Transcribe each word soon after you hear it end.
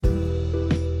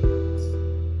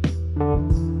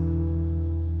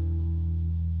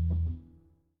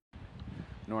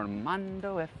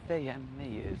Normando FM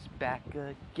is back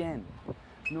again.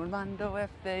 Normando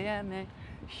FM,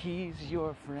 he's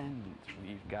your friend.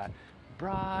 We've got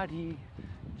Brody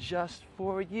just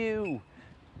for you.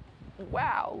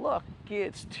 Wow, look,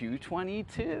 it's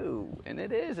 2:22, and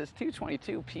it's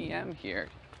 2:22 p.m. here.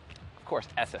 Of course,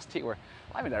 SST, we're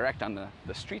live and direct on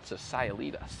the streets of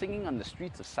Sayulita, singing on the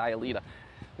streets of Sayulita.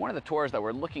 One of the tours that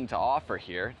we're looking to offer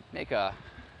here, make a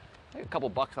couple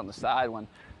bucks on the side when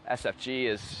SFG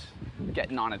is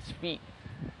getting on its feet.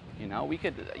 You know,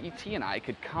 ET and I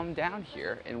could come down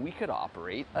here and we could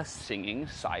operate a singing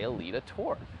Sayulita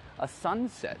tour, a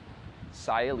sunset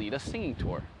Sayulita singing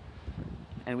tour.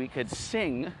 And we could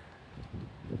sing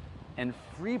and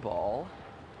freeball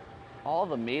all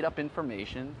the made-up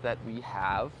information that we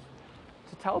have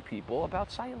to tell people about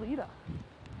Sayulita.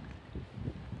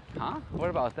 Huh?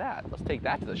 What about that? Let's take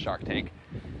that to the Shark Tank.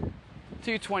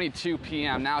 2:22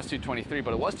 p.m. Now it's 2:23,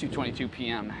 but it was 2:22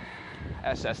 p.m.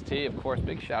 SST, of course,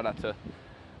 big shout out to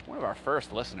one of our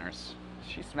first listeners.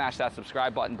 She smashed that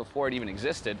subscribe button before it even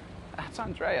existed. That's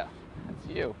Andrea. That's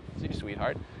you. It's you,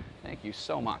 sweetheart. Thank you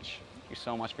so much. Thank you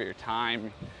so much for your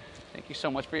time. Thank you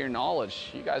so much for your knowledge.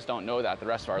 You guys don't know that, the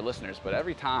rest of our listeners, but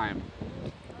every time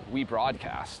we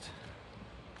broadcast,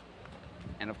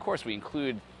 and of course we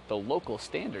include the local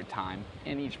standard time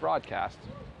in each broadcast,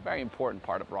 very important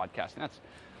part of broadcasting.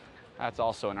 That's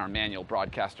also in our manual,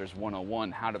 Broadcasters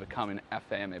 101, How to Become an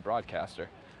FAMA Broadcaster.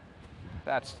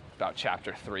 That's about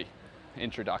chapter 3,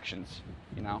 introductions,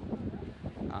 you know.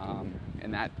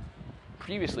 And that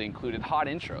previously included hot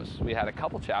intros. We had a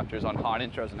couple chapters on hot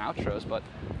intros and outros, but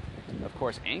of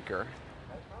course Anchor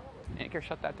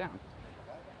shut that down.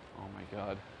 Oh my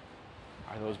God.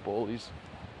 Are those Bolies?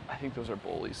 I think those are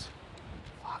Bolies.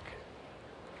 Fuck.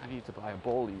 I need to buy a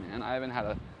Boli, man. I haven't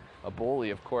had a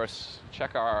Boli, of course.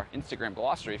 Check our Instagram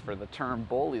glossary for the term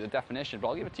Boli, the definition, but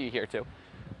I'll give it to you here too.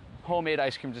 Homemade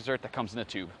ice cream dessert that comes in a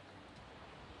tube.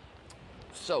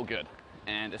 So good.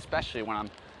 And especially when I'm,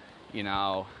 you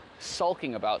know,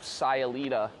 sulking about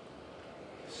Sayulita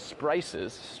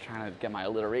prices, trying to get my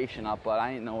alliteration up, but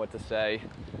I didn't know what to say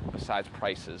besides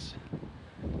prices.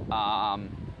 Nothing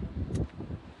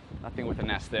with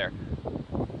an S there.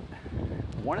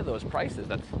 One of those prices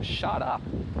that's shot up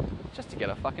just to get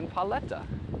a fucking paleta.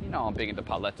 You know I'm big into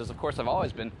paletas. Of course, I've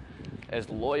always been as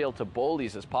loyal to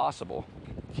Bolis as possible.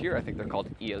 Here, I think they're called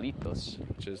hielitos,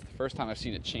 which is the first time I've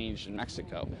seen it changed in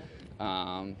Mexico.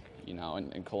 You know,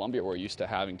 in Colombia, we're used to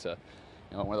having to,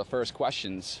 you know, one of the first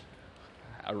questions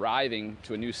arriving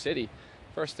to a new city,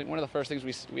 one of the first things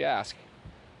we ask,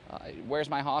 where's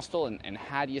my hostel and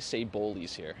how do you say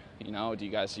Bolis here? You know, do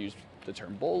you guys use the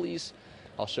term Bolis?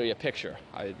 I'll show you a picture.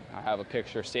 I have a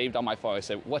picture saved on my phone. I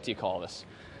say, what do you call this?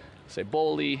 I say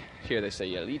Boli. Here they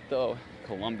say hielito.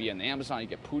 Colombia and the Amazon, you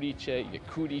get puriche, you get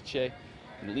cudiche.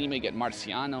 In Lima, you get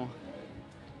marciano.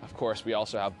 Of course, we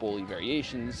also have Boli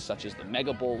variations, such as the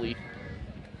Mega Boli.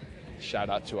 Shout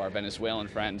out to our Venezuelan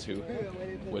friends who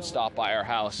would stop by our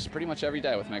house pretty much every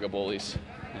day with Mega Bolis.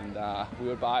 And we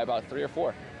would buy about 3 or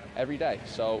 4 every day.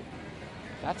 So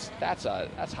that's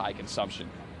high consumption.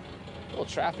 A little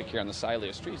traffic here on the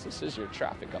Sayulita streets. This is your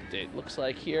traffic update. Looks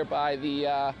like here by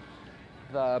the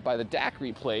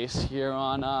daiquiri place here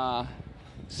on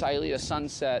Sayulita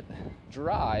Sunset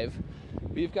Drive,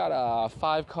 we've got a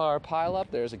 5-car pileup.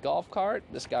 There's a golf cart.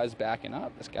 This guy's backing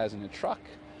up. This guy's in a truck.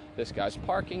 This guy's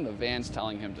parking. The van's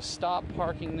telling him to stop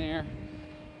parking there.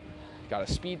 Got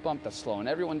a speed bump that's slowing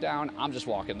everyone down. I'm just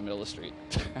walking in the middle of the street.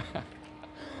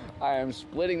 I am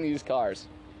splitting these cars.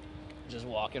 Just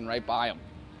walking right by them.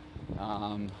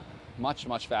 Much,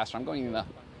 much faster. I'm going in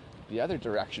the other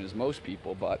direction as most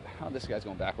people, but this guy's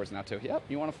going backwards now too. Yep,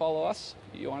 you want to follow us?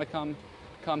 You want to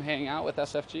come hang out with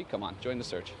SFG? Come on, join the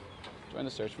search. Join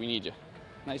the search, we need you.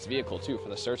 Nice vehicle too for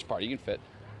the search party. You can fit,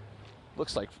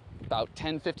 looks like about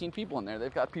 10, 15 people in there.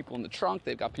 They've got people in the trunk.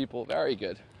 They've got people, very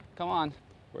good. Come on,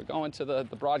 we're going to the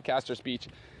broadcaster's beach.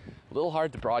 A little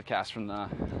hard to broadcast from the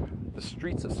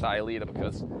streets of Sayulita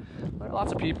because there are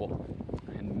lots of people.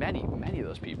 And many of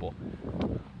those people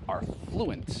are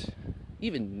fluent,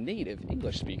 even native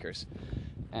English speakers.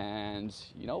 And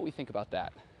you know what we think about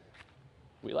that?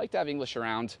 We like to have English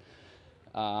around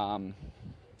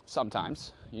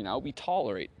sometimes. You know, we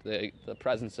tolerate the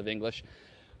presence of English.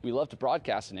 We love to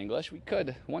broadcast in English. We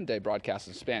could one day broadcast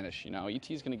in Spanish. You know,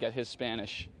 ET's going to get his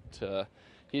Spanish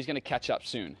he's going to catch up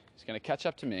soon. He's going to catch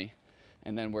up to me.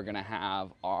 And then we're going to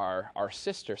have our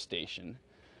sister station.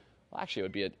 Well, actually,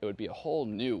 it would be a whole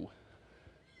new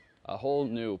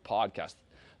podcast,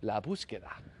 La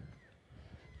Búsqueda.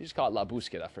 You just call it La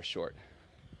Búsqueda for short,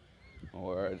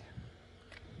 or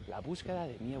La Búsqueda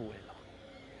de mi abuelo.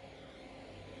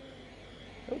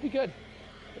 it would be good.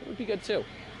 It would be good too.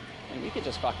 And we could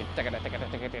just fucking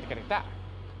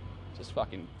just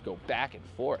fucking go back and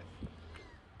forth.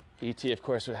 ET, of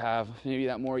course, would have maybe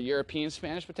that more European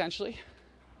Spanish potentially.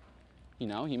 You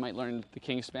know, he might learn the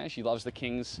King's Spanish. He loves the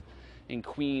King's and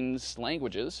Queen's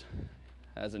languages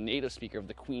as a native speaker of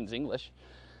the Queen's English.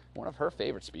 One of her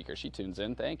favorite speakers. She tunes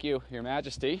in. Thank you, Your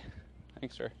Majesty.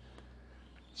 Thanks for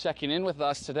checking in with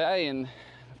us today. And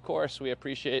of course, we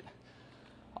appreciate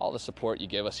all the support you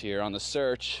give us here on the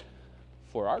search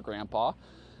for our grandpa.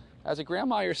 As a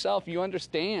grandma yourself, you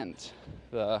understand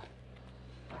the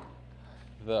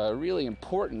really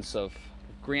importance of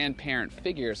grandparent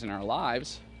figures in our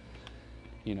lives.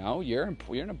 You know, you're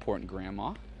an important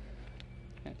grandma.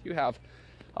 And you have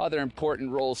other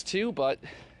important roles too, but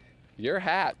your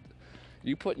hat,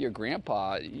 you put your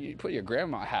grandma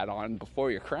hat on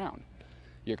before your crown,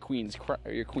 your queen's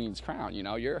crown. You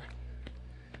know, you're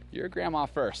grandma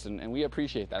first, and we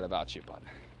appreciate that about you. But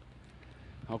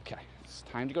okay, it's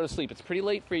time to go to sleep. It's pretty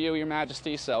late for you, Your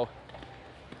Majesty, so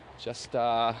just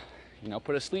you know,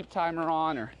 put a sleep timer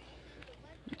on, or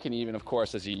you can even, of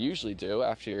course, as you usually do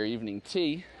after your evening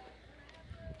tea,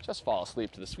 just fall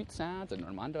asleep to the sweet sounds of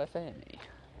Normando FM.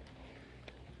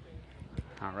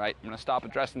 All right, I'm going to stop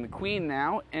addressing the Queen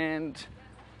now and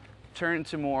turn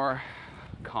to more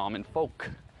common folk.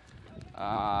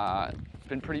 It's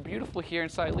been pretty beautiful here in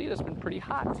Sayulita. It's been pretty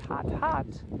hot.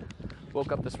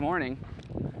 Woke up this morning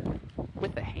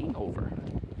with a hangover,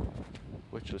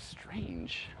 which was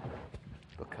strange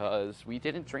because we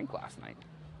didn't drink last night.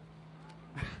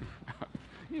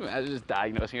 You imagine just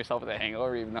diagnosing yourself with a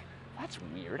hangover even though, that's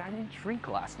weird, I didn't drink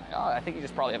last night. Oh, I think you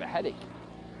just probably have a headache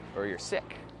or you're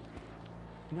sick.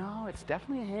 No, it's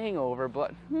definitely a hangover,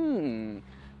 but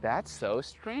that's so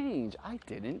strange. I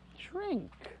didn't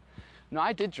drink. No,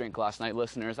 I did drink last night,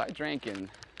 listeners. I drank in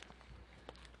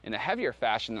a heavier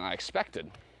fashion than I expected.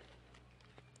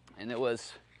 And it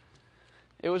was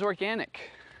organic.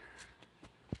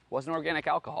 It wasn't organic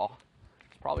alcohol.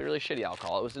 It's probably really shitty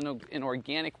alcohol. It was an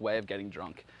organic way of getting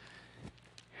drunk.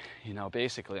 You know,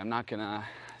 basically,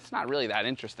 it's not really that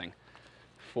interesting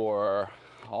for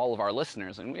all of our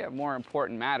listeners, and we have more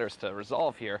important matters to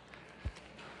resolve here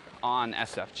on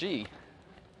SFG.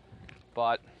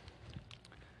 But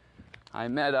I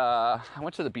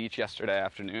went to the beach yesterday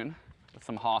afternoon with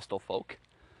some hostel folk.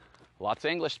 Lots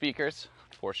of English speakers,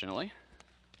 fortunately,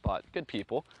 but good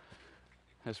people.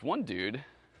 There's one dude,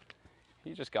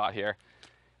 he just got here.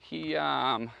 He,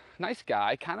 nice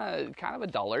guy, kind of a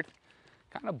dullard,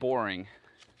 kind of boring,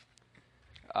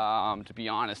 to be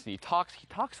honest. And he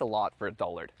talks a lot for a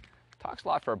dullard. Talks a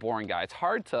lot for a boring guy. It's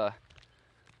hard to,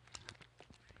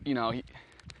 you know,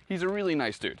 he's a really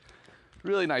nice dude,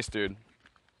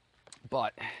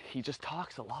 but he just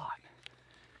talks a lot.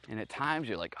 And at times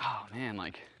you're like, oh man,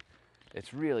 like,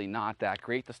 it's really not that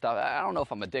great, the stuff. I don't know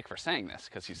if I'm a dick for saying this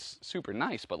because he's super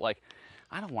nice, but like,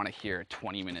 I don't want to hear a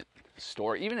 20-minute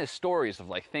story, even his stories of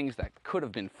like things that could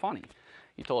have been funny.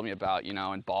 He told me about, you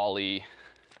know, in Bali,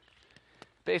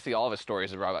 basically all of his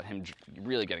stories are about him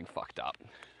really getting fucked up,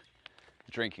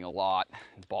 drinking a lot.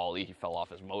 In Bali, he fell off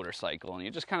his motorcycle, and he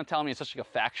just kind of tell me in such like a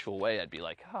factual way. I'd be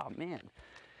like, oh man,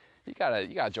 you gotta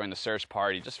join the search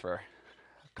party just for a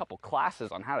couple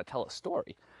classes on how to tell a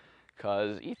story,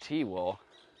 because ET he'll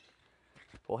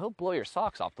blow your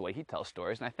socks off the way he tells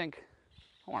stories. And I think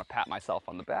I want to pat myself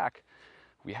on the back.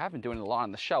 We have been doing it a lot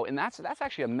on the show, and that's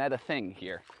actually a meta thing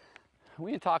here.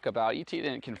 We didn't talk about, ET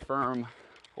didn't confirm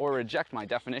or reject my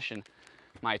definition,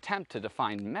 my attempt to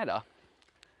define meta.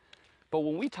 But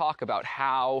when we talk about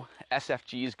how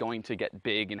SFG is going to get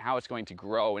big and how it's going to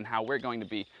grow and how we're going to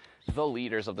be the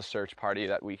leaders of the search party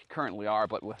that we currently are,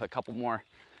 but with a couple more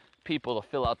people to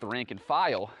fill out the rank and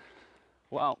file,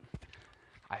 well,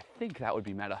 I think that would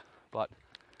be meta, but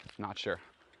I'm not sure.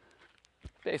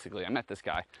 Basically, I met this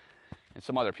guy and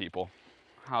some other people.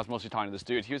 I was mostly talking to this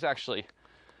dude. He was actually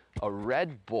a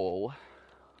Red Bull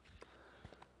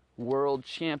world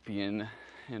champion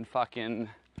in fucking,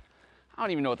 I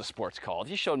don't even know what the sport's called.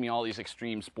 He showed me all these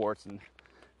extreme sports, and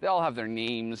they all have their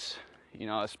names, you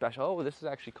know, special. Oh, this is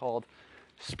actually called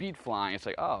speed flying. It's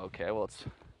like, oh, okay, well, it's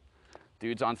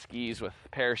dudes on skis with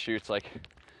parachutes. Like,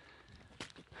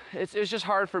 it's just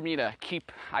hard for me to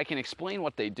keep, I can explain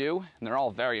what they do, and they're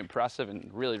all very impressive and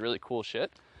really, really cool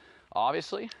shit,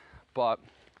 obviously, but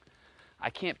I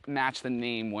can't match the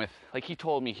name with, like, he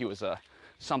told me he was a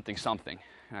something,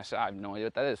 and I said, I have no idea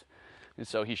what that is. And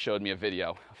so he showed me a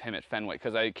video of him at Fenway,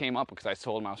 because I came up because I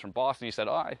told him I was from Boston. He said,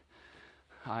 oh,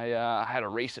 I had a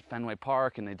race at Fenway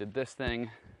Park, and they did this thing.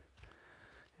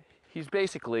 He's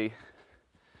basically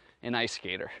an ice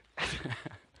skater.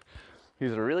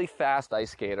 He's a really fast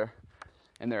ice skater,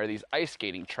 and there are these ice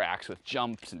skating tracks with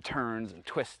jumps and turns and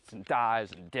twists and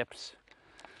dives and dips,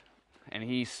 and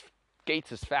he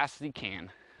skates as fast as he can.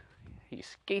 He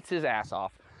skates his ass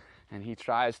off, and he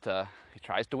tries to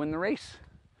win the race.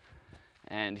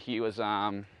 And he was,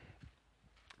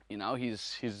 you know,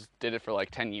 he's did it for like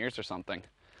 10 years or something,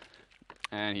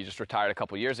 and he just retired a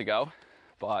couple years ago.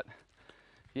 But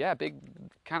yeah, big,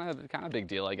 kind of big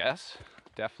deal, I guess.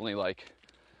 Definitely, like,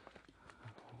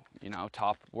 you know,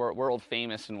 top world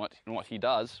famous in what he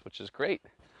does, which is great.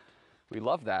 We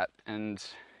love that, and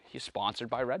he's sponsored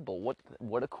by Red Bull.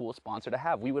 What a cool sponsor to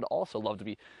have. We would also love to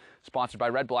be sponsored by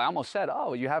Red Bull. I almost said,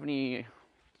 oh, you have any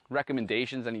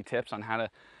recommendations, any tips on how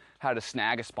to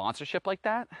snag a sponsorship like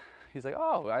that? He's like,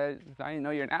 oh, I know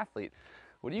you're an athlete.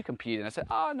 What do you compete in? I said,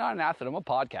 oh, I'm not an athlete, I'm a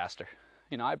podcaster.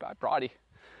 You know, I brought you,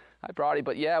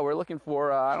 but yeah, we're looking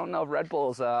for, I don't know if Red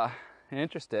Bull's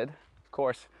interested. Of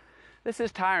course, this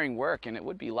is tiring work, and it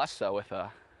would be less so with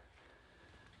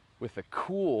a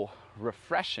cool,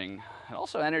 refreshing, and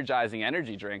also energizing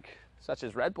energy drink such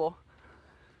as Red Bull.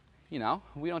 You know,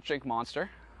 we don't drink Monster,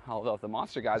 although if the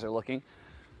Monster guys are looking,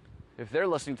 if they're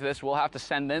listening to this, we'll have to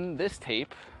send them this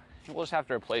tape. We'll just have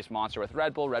to replace Monster with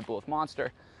Red Bull with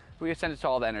Monster. We can send it to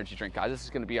all the energy drink guys. This is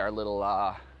going to be our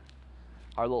little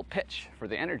pitch for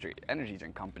the energy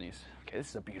drink companies. Okay, this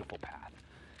is a beautiful path.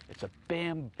 It's a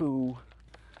bamboo,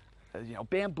 you know,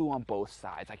 bamboo on both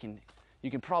sides.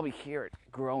 You can probably hear it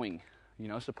growing. You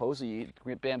know, supposedly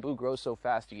bamboo grows so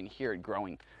fast you can hear it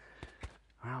growing.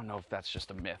 I don't know if that's just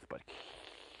a myth, but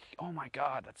oh my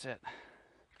God, that's it.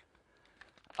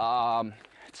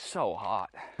 It's so hot.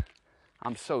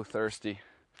 I'm so thirsty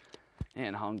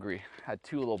and hungry. Had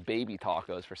 2 little baby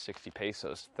tacos for 60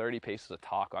 pesos, 30 pesos a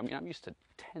taco. I mean, I'm used to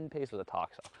 10 pesos a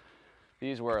taco.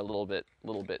 These were a little bit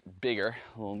bigger,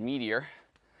 a little meatier.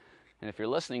 And if you're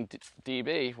listening to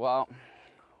DB, well,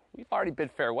 we've already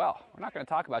bid farewell. We're not going to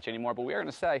talk about you anymore, but we are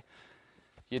going to say,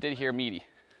 you did hear meaty.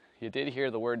 You did hear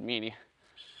the word meaty.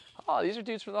 Oh, these are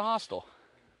dudes from the hostel.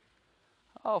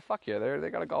 Oh, fuck yeah, they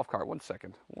got a golf cart. One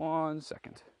second.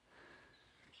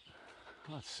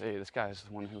 Let's see, this guy is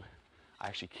the one who I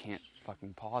actually can't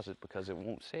fucking pause it because it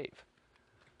won't save.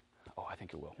 Oh, I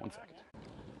think it will. 1 second.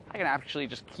 I can actually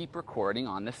just keep recording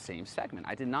on this same segment.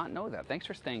 I did not know that. Thanks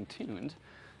for staying tuned.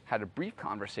 Had a brief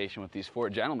conversation with these 4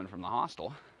 gentlemen from the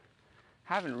hostel.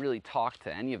 Haven't really talked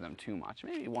to any of them too much,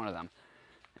 maybe one of them.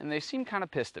 And they seem kind of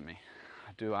pissed at me.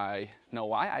 Do I know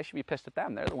why? I should be pissed at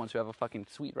them. They're the ones who have a fucking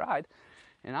sweet ride.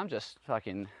 And I'm just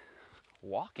fucking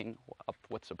walking up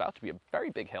what's about to be a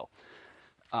very big hill.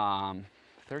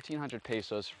 1,300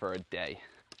 pesos for a day.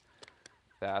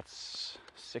 That's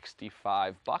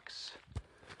 $65.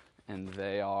 And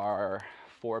they are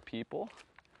 4 people.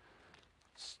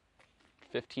 It's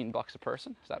 $15 a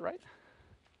person, is that right?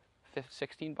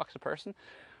 $16 a person?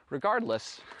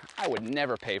 Regardless, I would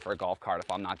never pay for a golf cart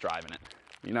if I'm not driving it.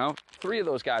 You know, 3 of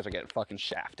those guys are getting fucking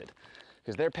shafted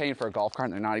because they're paying for a golf cart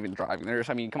and they're not even driving.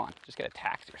 I mean, come on, just get a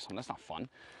taxi or something. That's not fun.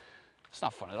 It's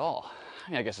not fun at all.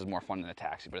 I mean, I guess it's more fun than a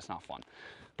taxi, but it's not fun.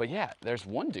 But yeah, there's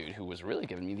one dude who was really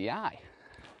giving me the eye.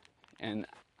 And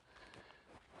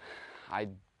I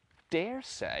dare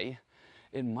say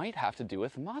it might have to do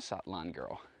with Mazatlan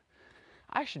Girl.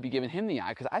 I should be giving him the eye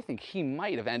because I think he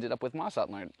might have ended up with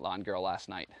Mazatlan Girl last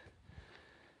night.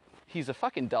 He's a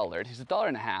fucking dullard. He's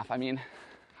 $1.50. I mean,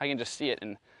 I can just see it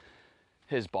in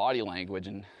his body language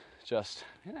and just,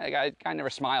 you know, the guy never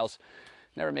smiles,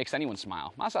 never makes anyone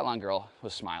smile. Mazatlan Girl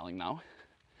was smiling though,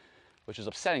 which is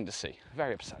upsetting to see,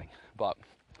 very upsetting. But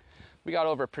we got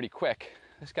over it pretty quick.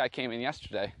 This guy came in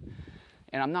yesterday,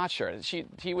 and I'm not sure.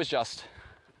 He was just,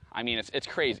 I mean, it's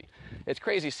crazy. It's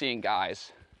crazy seeing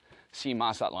guys see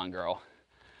Mazatlan Girl.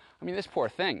 I mean, this poor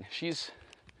thing, she's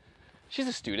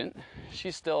a student.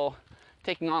 She's still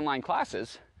taking online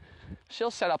classes.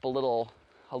 She'll set up a little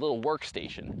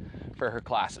workstation for her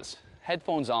classes.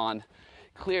 Headphones on,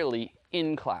 clearly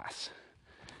in class.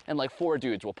 And like 4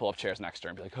 dudes will pull up chairs next to her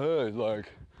and be like, hey,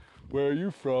 like, where are you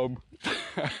from?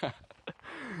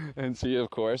 And she, of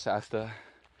course, has to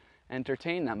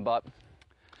entertain them. But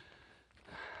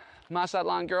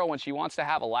Mazatlan Girl, when she wants to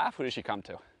have a laugh, who does she come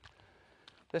to?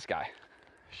 This guy.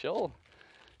 She'll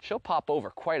pop over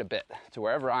quite a bit to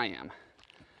wherever I am.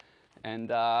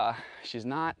 And she's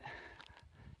not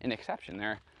an exception. There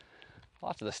are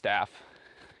lots of the staff,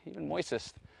 even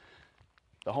Moises,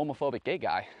 the homophobic gay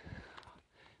guy.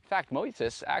 In fact,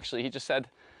 Moises, actually, he just said,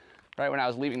 right when I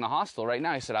was leaving the hostel, right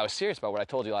now, he said, I was serious about what I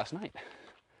told you last night.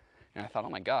 And I thought, oh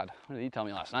my God, what did he tell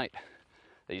me last night?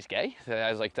 That he's gay? I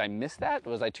was like, did I miss that?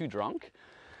 Was I too drunk?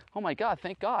 Oh my God,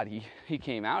 thank God. He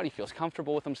came out, he feels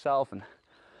comfortable with himself, and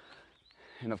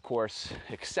and of course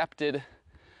accepted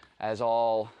as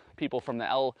all people from the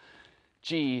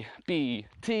LGBT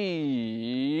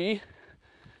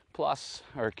plus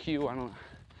or Q, I don't know,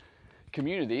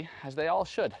 community, as they all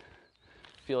should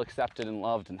feel accepted and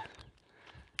loved, and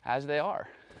as they are.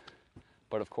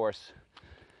 But of course,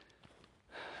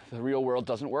 the real world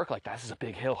doesn't work like that. This is a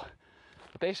big hill.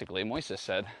 But basically, Moises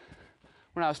said,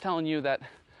 when I was telling you that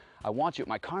I want you at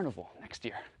my carnival next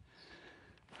year,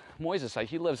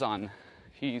 Moises,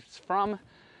 he's from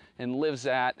and lives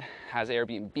at, has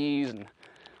Airbnbs and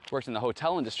works in the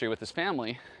hotel industry with his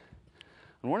family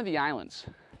on one of the islands.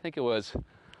 I think it was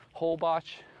Holbox,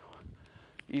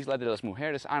 Isla de las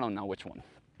Mujeres, I don't know which one.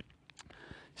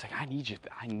 He's like, I need you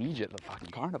at the fucking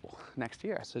carnival next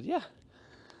year. I said, yeah,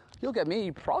 you'll get me,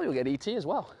 you probably will get ET as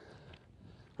well.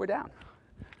 We're down.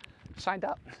 Signed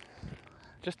up.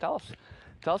 Just tell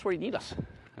us where you need us, and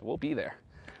we'll be there.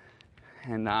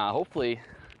 And hopefully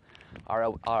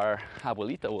our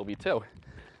abuelita will be too.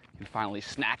 And finally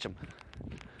snatch him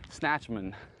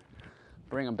and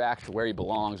bring him back to where he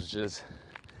belongs, which is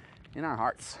in our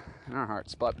hearts.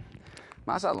 But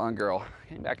Mazatlan girl,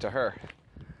 getting back to her,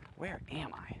 where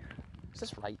am I? Is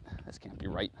this right? This can't be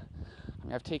right. I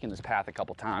mean, I've taken this path a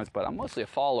couple times, but I'm mostly a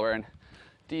follower, and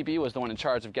DB was the one in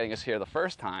charge of getting us here the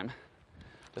first time.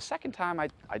 The second time I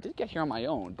did get here on my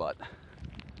own, but I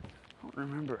don't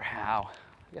remember how.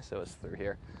 I guess it was through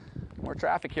here. More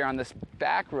traffic here on this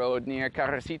back road near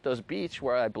Carrecitos Beach,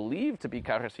 where I believe to be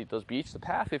Carrecitos Beach. The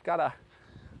path, we've got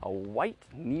a white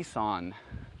Nissan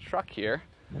truck here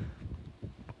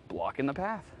blocking the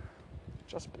path.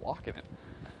 Just blocking it.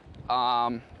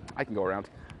 I can go around.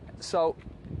 So,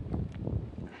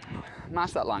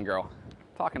 Mazatlan girl,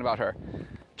 talking about her,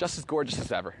 just as gorgeous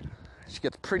as ever. She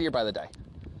gets prettier by the day.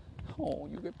 Oh,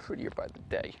 you get prettier by the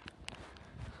day.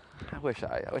 I wish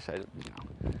I,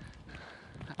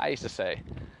 I used to say,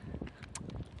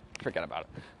 forget about it.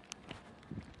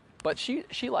 But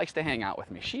she likes to hang out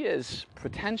with me. She is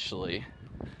potentially,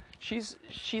 she's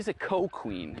a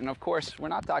co-queen. And of course, we're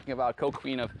not talking about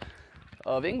co-queen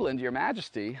of England, Your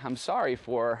Majesty. I'm sorry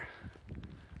for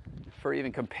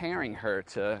even comparing her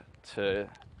to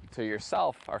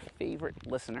yourself, our favorite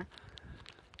listener.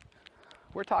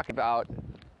 We're talking about,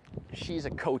 she's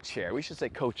a co-chair. We should say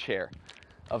co-chair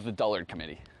of the Dullard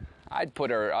Committee. I'd put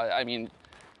her, I think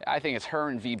it's her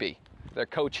and VB. They're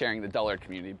co-chairing the Dullard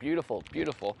community. Beautiful,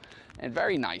 beautiful, and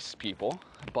very nice people,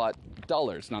 but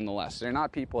dullards nonetheless. They're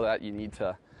not people that you're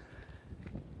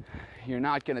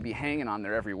not going to be hanging on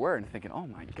their every word and thinking, oh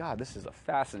my God, this is a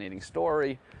fascinating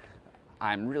story.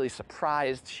 I'm really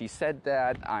surprised she said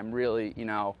that. I'm really,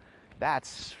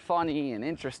 that's funny and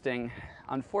interesting.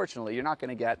 Unfortunately, you're not going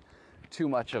to get too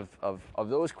much of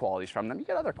those qualities from them. You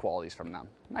get other qualities from them.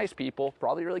 Nice people,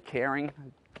 probably really caring.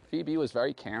 Phoebe was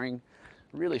very caring,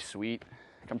 really sweet,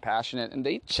 compassionate, and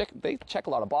they check a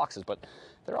lot of boxes, but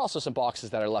there are also some boxes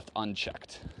that are left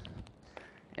unchecked.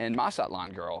 And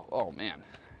Mazatlan girl, oh man,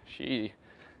 she's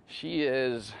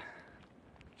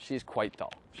quite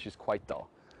dull. She's quite dull.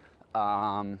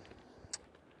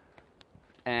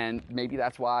 And maybe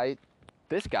that's why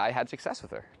this guy had success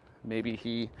with her.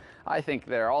 I think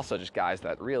they're also just guys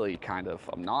that really kind of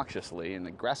obnoxiously and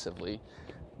aggressively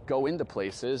go into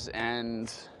places,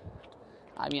 and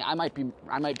I might be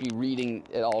reading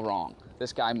it all wrong.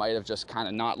 This guy might have just kind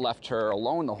of not left her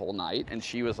alone the whole night, and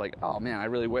she was like, oh man, I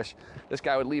really wish this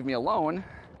guy would leave me alone,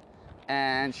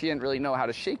 and she didn't really know how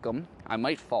to shake him. I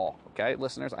might fall, okay,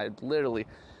 listeners? I literally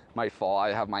might fall.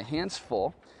 I have my hands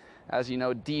full. As you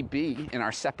know, DB in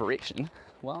our separation,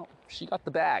 well, she got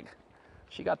the bag.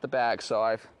 So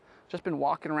I've just been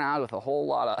walking around with a whole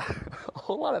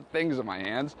lot of things in my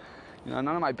hands. None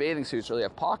of my bathing suits really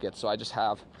have pockets, so I just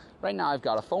have, right now I've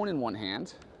got a phone in one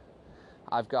hand.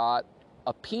 I've got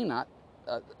a peanut,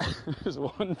 there's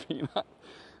one peanut.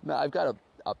 No, I've got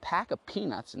a pack of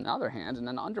peanuts in the other hand, and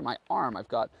then under my arm I've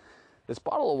got this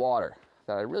bottle of water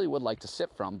that I really would like to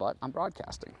sip from, but I'm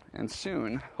broadcasting. And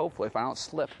soon, hopefully, if I don't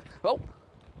slip, oh,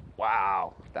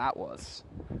 wow, that was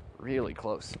really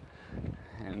close.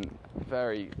 And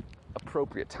very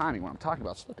appropriate timing when I'm talking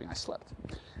about slipping. I slipped.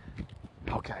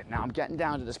 Okay, now I'm getting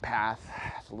down to this path.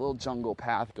 It's a little jungle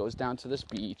path. It goes down to this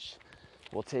beach.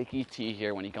 We'll take ET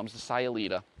here when he comes to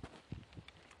Sayulita.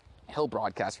 He'll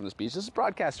broadcast from this beach. This is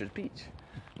Broadcaster's Beach.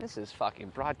 This is fucking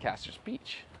Broadcaster's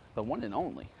Beach. The one and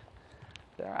only.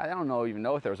 I don't even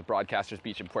know if there was a Broadcaster's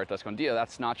Beach in Puerto Escondido.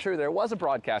 That's not true. There was a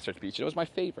Broadcaster's Beach. It was my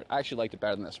favorite. I actually liked it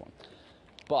better than this one.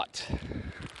 But,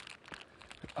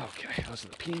 okay, those are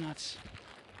the peanuts.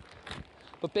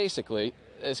 But basically,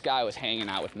 this guy was hanging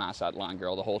out with Massad Lawn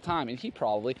Girl the whole time, and he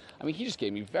just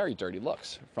gave me very dirty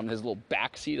looks from his little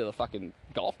back seat of the fucking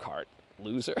golf cart,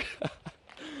 loser.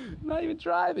 Not even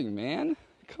driving, man.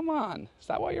 Come on. Is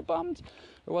that why you're bummed?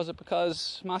 Or was it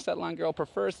because Massad Lawn Girl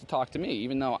prefers to talk to me,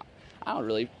 even though I don't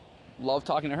really love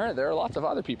talking to her? There are lots of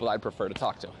other people I'd prefer to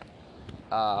talk to.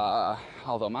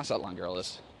 Although Massad Lawn Girl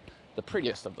is the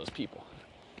prettiest of those people.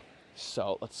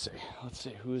 So let's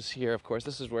see who's here. Of course,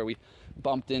 this is where we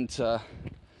bumped into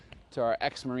our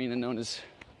ex-marina known as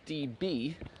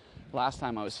DB last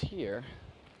time I was here.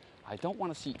 I don't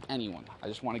want to see anyone. I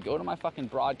just want to go to my fucking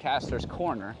broadcaster's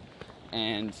corner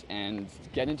and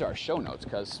get into our show notes,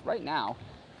 because right now,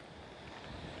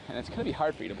 and it's going to be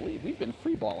hard for you to believe, we've been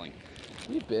freeballing.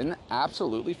 We've been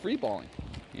absolutely freeballing,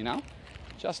 you know?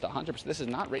 Just 100%. This is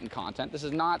not written content. This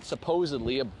is not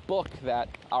supposedly a book that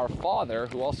our father,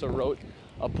 who also wrote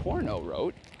a porno,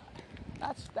 wrote.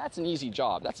 That's an easy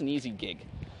job. That's an easy gig.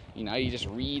 You know, you just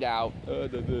read out.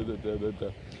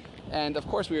 And of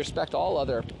course, we respect all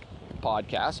other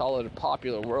podcasts, all other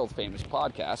popular, world-famous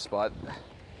podcasts. But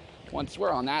once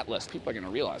we're on that list, people are going to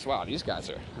realize, wow, these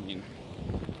guys are. I mean,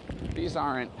 these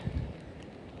aren't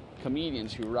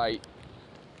comedians who write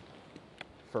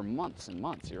for months and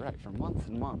months. You're right, for months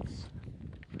and months,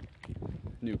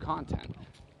 new content.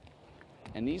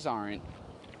 And these aren't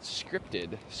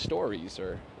scripted stories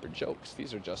or jokes.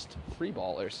 These are just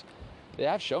freeballers. They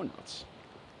have show notes.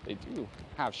 They do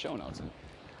have show notes. And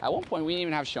at one point, we didn't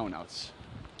even have show notes.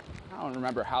 I don't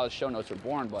remember how the show notes were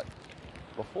born, but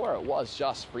before it was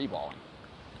just freeballing.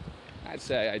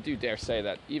 I do dare say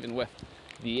that even with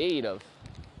the aid of,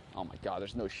 oh my God,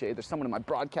 there's no shade. There's someone in my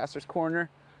broadcaster's corner.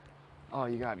 Oh,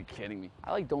 you gotta be kidding me.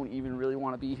 I don't even really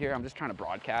want to be here. I'm just trying to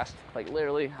broadcast.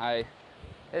 Literally,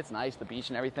 it's nice, the beach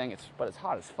and everything, but it's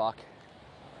hot as fuck.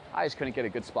 I just couldn't get a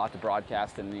good spot to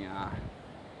broadcast in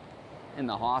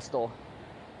the hostel.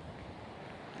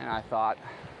 And I thought,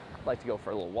 I'd like to go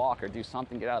for a little walk or do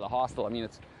something, get out of the hostel. I mean,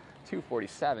 it's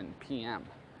 2:47 p.m.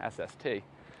 SST.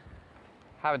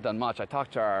 Haven't done much. I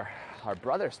talked to our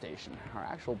brother station, our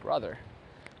actual brother,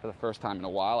 for the first time in a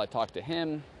while. I talked to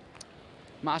him.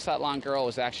 Massad Lawn Girl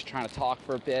was actually trying to talk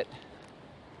for a bit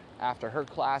after her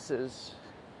classes.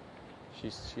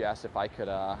 She asked if I could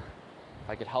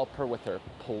help her with her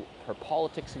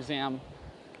politics exam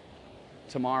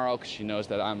tomorrow, because she knows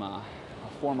that I'm a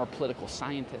former political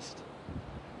scientist.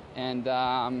 And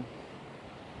okay,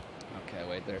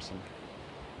 wait, there's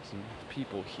some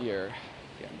people here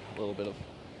getting a little bit of.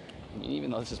 I mean,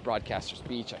 even though this is Broadcasters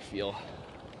Beach, I feel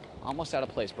almost out of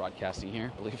place broadcasting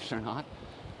here, believe it or not.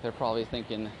 They're probably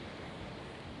thinking,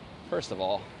 first of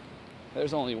all, there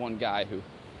are only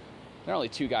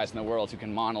two guys in the world who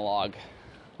can monologue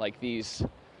like this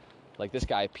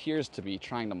guy appears to be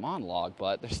trying to monologue,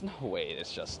 but there's no way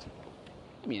it's just,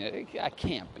 I mean, it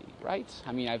can't be, right?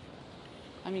 I mean,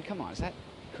 come on,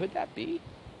 could that be?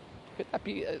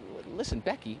 Listen,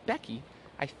 Becky,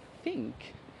 I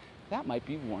think that might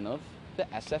be one of the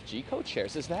SFG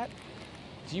co-chairs.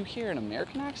 Do you hear an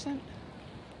American accent?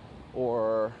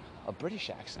 Or a British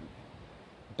accent?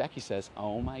 Becky says,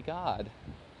 oh my God,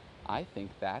 I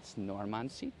think that's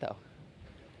Normancito.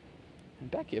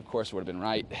 And Becky, of course, would have been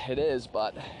right. It is,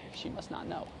 but she must not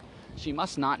know. She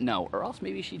must not know, or else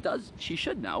maybe she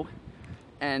should know.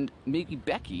 And maybe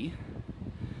Becky,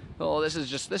 this is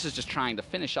just trying to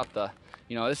finish up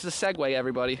this is a segue,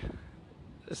 everybody.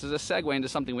 This is a segue into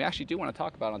something we actually do want to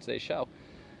talk about on today's show.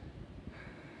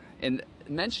 And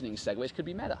mentioning segues could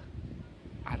be meta.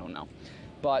 I don't know.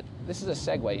 But this is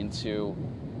a segue into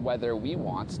whether we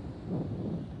want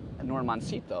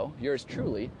Normancito, yours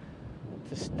truly,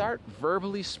 to start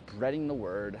verbally spreading the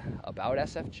word about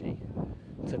SFG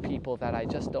to people that I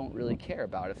just don't really care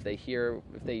about if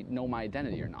they know my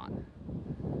identity or not.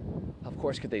 Of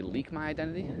course, could they leak my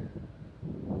identity?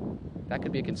 That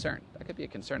could be a concern. That could be a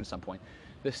concern at some point.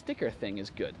 The sticker thing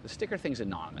is good. The sticker thing's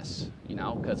anonymous,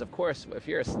 because of course, if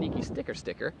you're a sneaky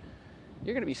sticker,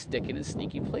 you're going to be sticking in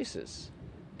sneaky places.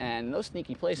 And those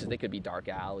sneaky places, they could be dark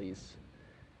alleys.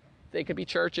 They could be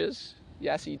churches.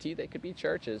 Yes, E.T., they could be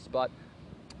churches. But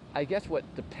I guess what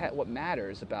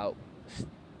matters about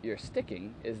your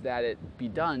sticking is that it be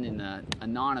done in an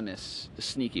anonymous,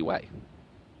 sneaky way.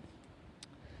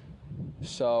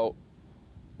 So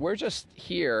we're just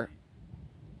here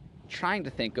trying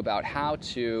to think about how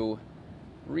to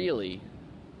really,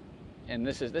 and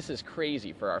this is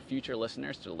crazy for our future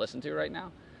listeners to listen to right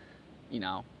now,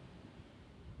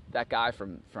 that guy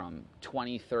from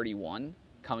 2031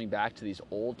 coming back to these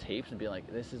old tapes and be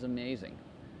like, this is amazing.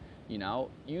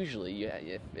 Usually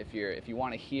if you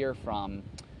want to hear from,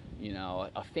 you know,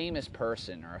 a famous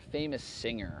person or a famous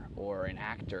singer or an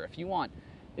actor, if you want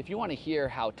to hear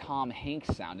how Tom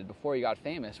Hanks sounded before he got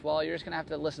famous, well, you're just going to have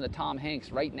to listen to Tom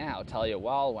Hanks right now tell you,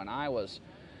 well, when I was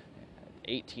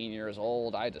 18 years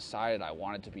old, I decided I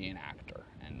wanted to be an actor.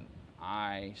 And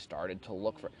I started to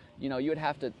look for, you know, you would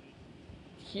have to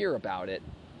hear about it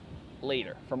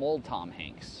later from old Tom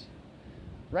Hanks.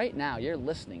 Right now, you're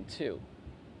listening to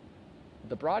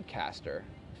the broadcaster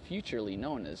futurely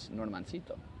known as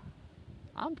Normancito.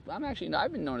 I've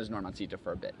been known as Normancito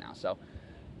for a bit now,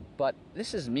 but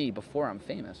this is me before I'm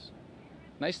famous.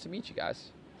 Nice to meet you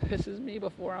guys. This is me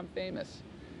before I'm famous.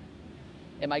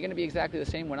 Am I going to be exactly the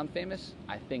same when I'm famous?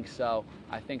 I think so.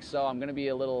 I'm going to be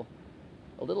a little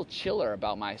chiller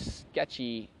about my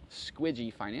sketchy,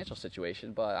 squidgy financial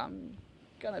situation, but I'm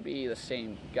going to be the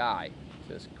same guy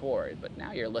to this core. But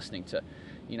now you're listening to,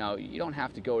 you know, we don't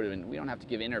have to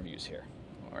give interviews here.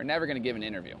 We're never going to give an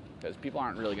interview because people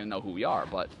aren't really going to know who we are,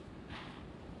 but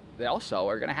they also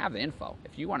are going to have the info.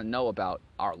 If you want to know about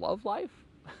our love life,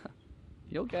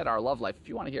 you'll get our love life. If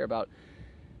you want to hear about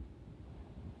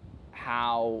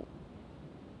how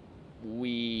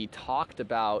we talked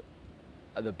about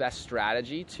the best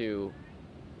strategy to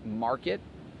market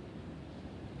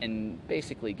and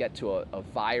basically get to a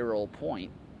viral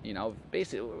point, you know,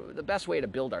 basically the best way to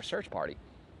build our search party.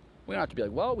 We don't have to be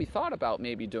like, well, we thought about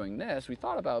maybe doing this,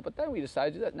 but then we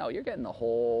decided to do that. No, you're getting the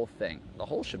whole thing, the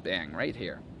whole shebang right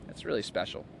here. It's really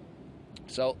special.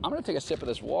 So I'm going to take a sip of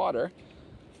this water.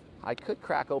 I could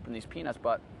crack open these peanuts,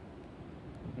 but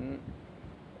I'm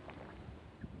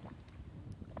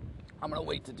going to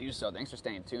wait to do so. Thanks for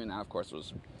staying tuned. That, of course,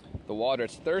 was the water.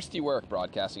 It's thirsty work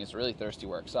broadcasting. It's really thirsty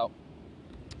work. So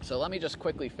let me just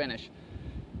quickly finish.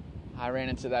 I ran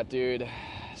into that dude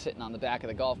sitting on the back of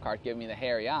the golf cart giving me the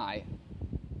hairy eye.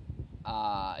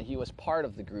 He was part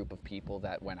of the group of people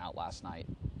that went out last night.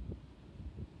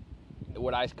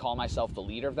 Would I call myself the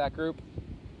leader of that group?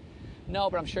 No,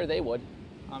 but I'm sure they would.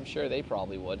 I'm sure they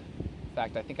probably would. In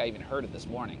fact, I think I even heard it this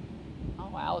morning.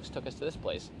 Oh, Alex took us to this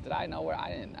place. Did I know where?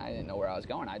 I didn't know where I was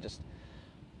going. I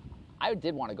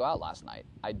did want to go out last night.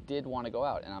 I did want to go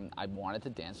out, and I wanted to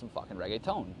dance some fucking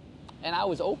reggaeton. And I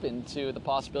was open to the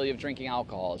possibility of drinking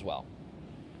alcohol as well.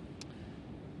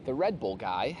 The Red Bull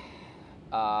guy,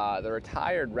 the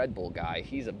retired Red Bull guy,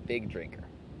 he's a big drinker.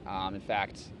 In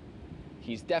fact,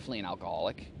 he's definitely an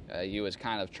alcoholic. He was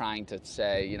kind of trying to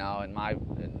say, you know,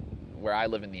 where I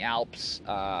live in the Alps,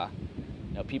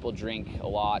 you know, people drink a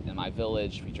lot in my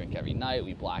village. We drink every night.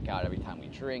 We black out every time we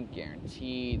drink,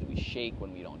 guaranteed. We shake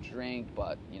when we don't drink,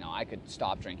 but, you know, I could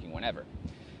stop drinking whenever.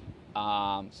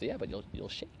 So yeah, but you'll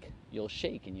shake. You'll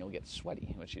shake and you'll get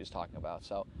sweaty, which he was talking about.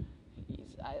 So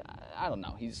I don't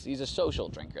know. He's a social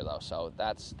drinker though, so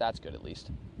that's good at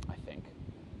least, I think.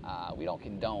 We don't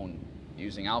condone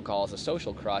using alcohol as a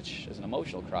social crutch, as an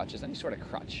emotional crutch, as any sort of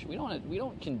crutch. We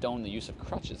don't condone the use of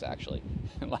crutches actually,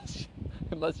 unless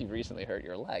you've recently hurt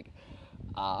your leg.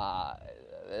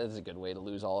 It's a good way to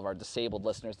lose all of our disabled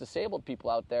listeners. Disabled people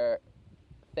out there,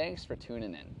 thanks for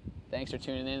tuning in. Thanks for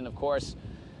tuning in. And of course,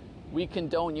 we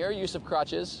condone your use of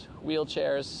crutches,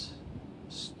 wheelchairs,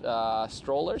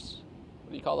 strollers.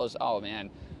 What do you call those? Oh man,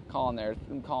 I'm calling their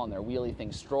wheelie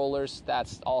things strollers.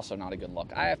 That's also not a good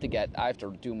look. I have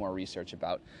to do more research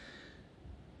about,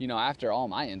 you know, after all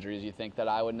my injuries, you think that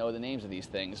I would know the names of these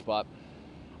things, but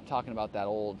I'm talking about that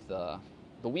old, the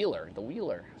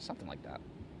wheeler, something like that.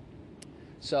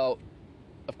 So,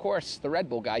 of course, the Red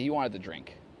Bull guy, he wanted to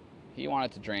drink,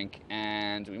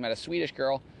 and we met a Swedish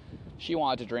girl. She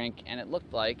wanted to drink, and it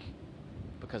looked like,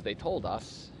 because they told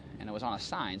us, and it was on a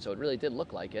sign, so it really did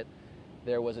look like it,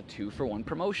 there was a 2-for-1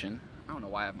 promotion. I don't know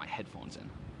why I have my headphones in.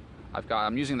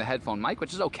 I'm using the headphone mic,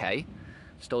 which is okay.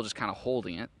 Still just kind of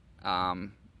holding it.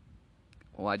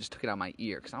 Well, I just took it out of my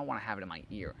ear, because I don't want to have it in my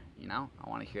ear, you know? I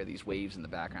want to hear these waves in the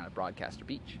background at Broadcaster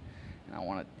Beach. And I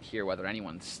want to hear whether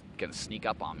anyone's going to sneak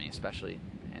up on me, especially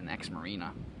an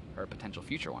ex-Marina, or a potential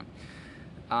future one.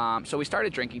 So we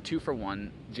started drinking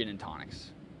 2-for-1 gin and tonics.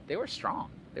 They were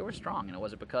strong. You know,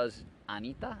 was it because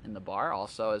Anita in the bar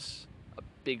also is a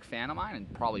big fan of mine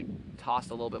and probably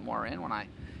tossed a little bit more in when I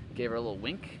gave her a little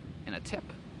wink and a tip?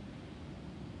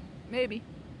 Maybe.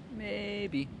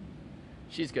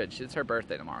 She's good. It's her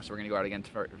birthday tomorrow, so we're going to go out again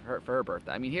for her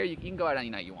birthday. I mean, here you can go out any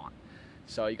night you want.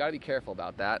 So you got to be careful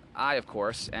about that. I, of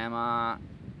course, am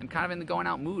kind of in the going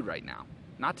out mood right now.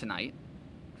 Not tonight.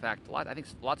 In fact, I think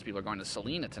lots of people are going to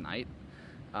Selena tonight,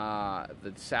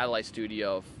 the satellite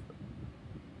studio of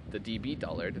the DB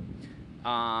Dullard.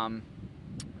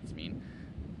 That's mean.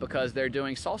 Because they're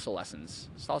doing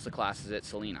salsa classes at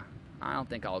Selena. I don't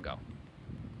think I'll go.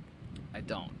 I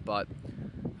don't, but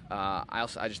I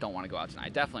just don't want to go out tonight. I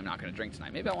definitely am not going to drink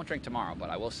tonight. Maybe I won't drink tomorrow, but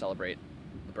I will celebrate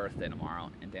the birthday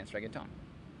tomorrow and dance reggaeton,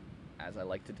 as I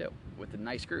like to do, with a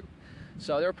nice group.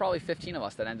 So there were probably 15 of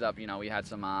us that ended up, we had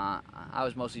some, I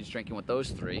was mostly just drinking with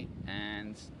those three,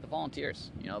 and the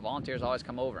volunteers. The volunteers always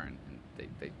come over, and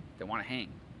they want to hang.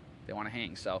 They want to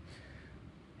hang. So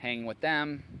hanging with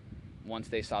them, once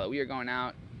they saw that we were going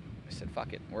out, I said,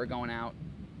 fuck it, we're going out.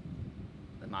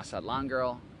 The Mazatlan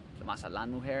girl, the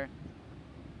Mazatlan mujer,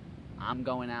 I'm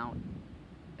going out.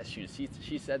 As soon as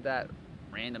she said that,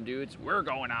 random dudes, we're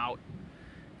going out.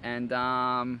 And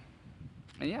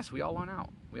yes, we all went out.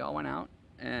 We all went out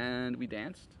and we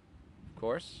danced, of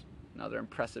course. Another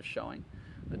impressive showing.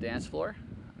 The dance floor,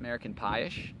 American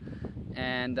Pie-ish.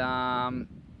 And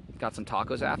got some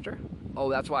tacos after. Oh,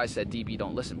 that's why I said DB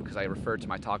don't listen, because I referred to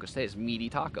my tacos today as meaty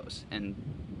tacos. And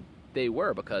they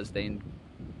were, because they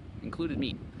included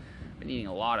meat. I've been eating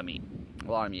a lot of meat.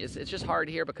 A lot of meat. It's just hard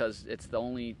here because it's the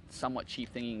only somewhat cheap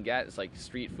thing you can get. It's like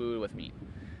street food with meat,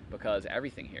 because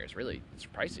everything here is it's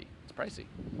pricey. It's pricey.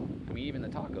 I mean, even the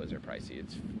tacos are pricey.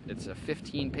 It's a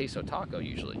 15 peso taco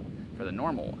usually for the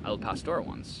normal El Pastor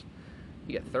ones.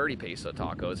 You get 30 peso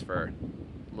tacos for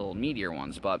little meatier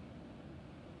ones, but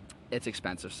it's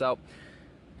expensive. So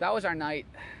that was our night.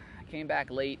 I came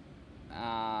back late.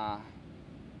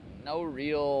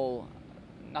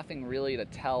 Nothing really to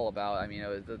tell about. I mean, it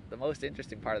was the most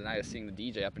interesting part of the night was seeing the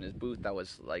DJ up in his booth that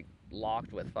was like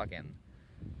locked with fucking,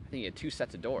 I think he had 2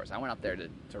 sets of doors. I went up there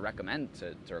to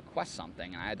request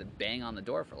something, and I had to bang on the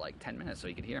door for like 10 minutes so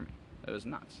he could hear me. It was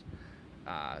nuts.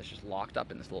 It's just locked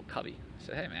up in this little cubby. I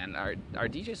said, hey man, are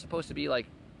DJs supposed to be like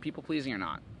people pleasing or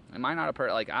not? Am I not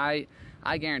a like I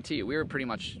guarantee you, we were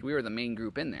the main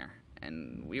group in there,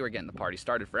 and we were getting the party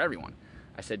started for everyone.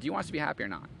 I said, do you want us to be happy or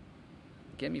not?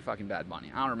 Give me fucking Bad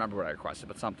Bunny. I don't remember what I requested,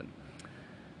 but something.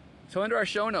 So into our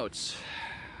show notes.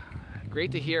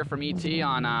 Great to hear from ET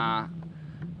on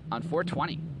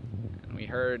 420. And we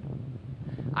heard,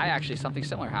 something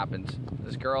similar happened.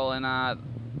 This girl in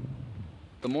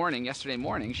yesterday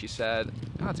morning, she said,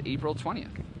 oh, it's April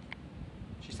 20th.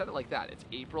 She said it like that. It's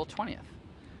April 20th.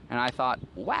 And I thought,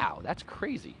 wow, that's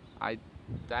crazy.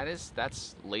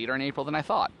 That's later in April than I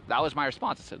thought. That was my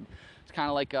response. I said, it's kind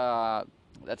of like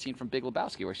that scene from Big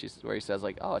Lebowski where he says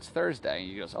like, oh, it's Thursday. And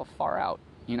he goes, oh, far out.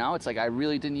 It's like, I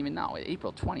really didn't even know.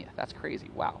 April 20th. That's crazy.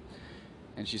 Wow.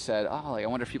 And she said, oh, I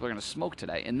wonder if people are going to smoke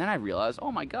today. And then I realized,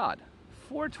 oh my God,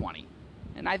 420.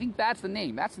 And I think that's the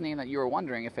name. That's the name that you were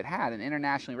wondering if it had an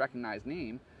internationally recognized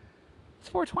name. It's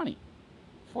 420.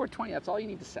 420, that's all you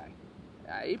need to say.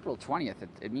 April 20th,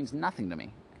 it means nothing to me.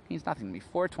 It means nothing to me.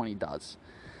 420 does.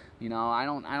 I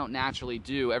don't naturally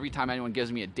do, every time anyone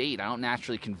gives me a date, I don't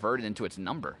naturally convert it into its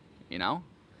number,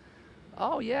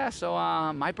 Oh yeah, so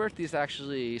my birthday is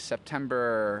actually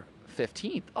September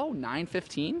 15th. Oh,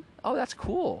 9/15? Oh, that's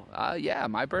cool. Yeah,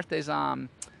 my birthday's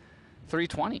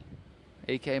 3/20,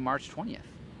 aka March 20th.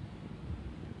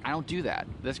 I don't do that.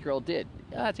 This girl did.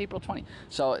 Yeah, it's April 20.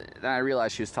 So then I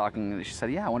realized she was talking, she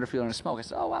said, yeah, I wonder if you're going to smoke. I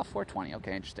said, oh wow, 420,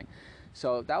 okay, interesting.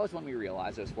 So that was when we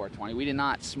realized it was 420. We did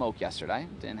not smoke yesterday.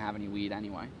 Didn't have any weed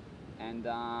anyway. And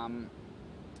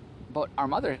but our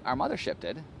mothership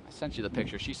did. I sent you the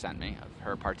picture she sent me of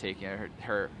her partaking,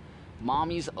 her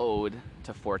mommy's ode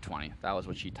to 420. That was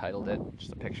what she titled it.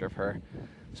 Just a picture of her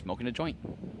smoking a joint.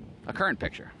 A current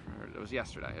picture. It was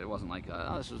yesterday. It wasn't like,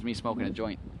 oh, this was me smoking a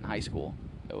joint in high school.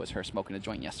 It was her smoking a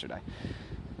joint yesterday.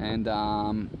 And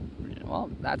well,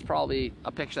 that's probably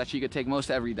a picture that she could take most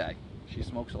every day. She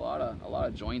smokes a lot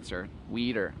of joints or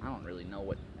weed, or I don't really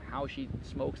know how she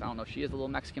smokes. I don't know if she is a little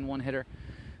Mexican one-hitter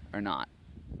or not.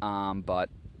 But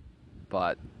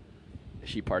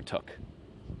she partook.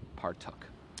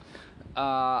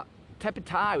 Tepid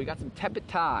Thai. We got some tepid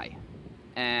Thai,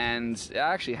 and it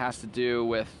actually has to do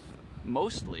with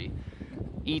mostly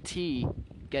E.T.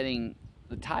 getting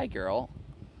the Thai girl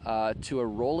to a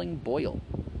rolling boil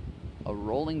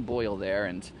there,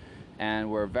 and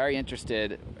we're very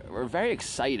interested. We're very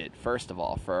excited, first of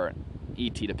all, for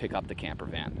E.T. to pick up the camper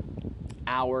van.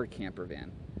 Our camper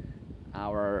van.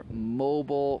 Our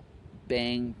mobile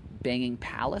banging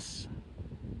palace.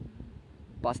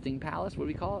 Busting palace, what do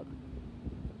we call it?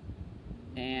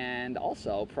 And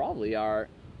also, probably our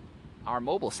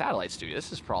mobile satellite studio.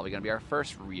 This is probably going to be our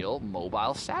first real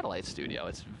mobile satellite studio.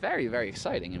 It's very, very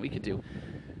exciting, and we could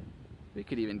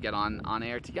even get on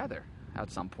air together at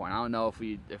some point. I don't know if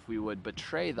we would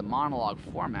betray the monologue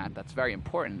format that's very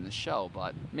important in the show,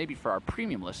 but maybe for our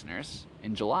premium listeners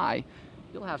in July,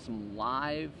 you'll have some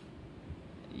live,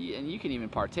 and you can even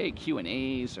partake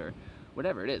Q&As or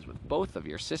whatever it is with both of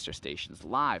your sister stations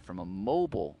live from a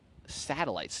mobile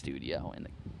satellite studio in the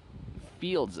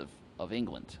fields of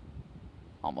England.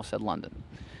 Almost said London.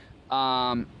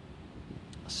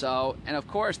 So, and of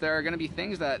course, there are going to be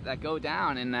things that go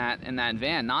down in that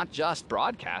van, not just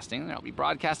broadcasting. There'll be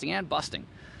broadcasting and busting,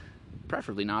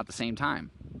 preferably not at the same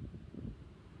time.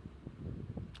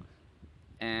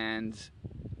 And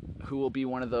who will be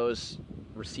one of those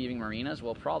receiving marinas?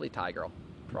 Well, probably Thai Girl.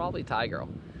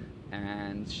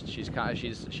 And she's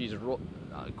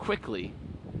quickly,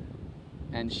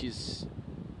 and she's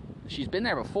been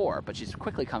there before, but she's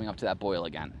quickly coming up to that boil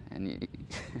again, and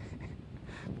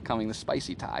becoming the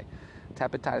spicy Thai,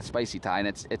 tepid Thai to spicy Thai. And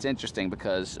it's interesting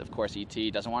because, of course, ET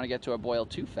doesn't want to get to a boil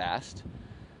too fast,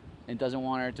 and doesn't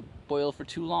want her to boil for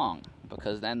too long,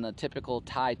 because then the typical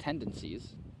Thai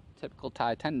tendencies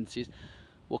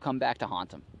will come back to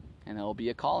haunt him, and it'll be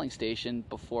a calling station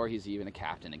before he's even a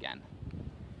captain again.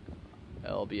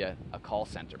 It'll be a call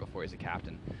center before he's a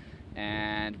captain,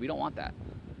 and we don't want that.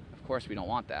 Of course, we don't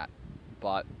want that,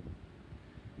 but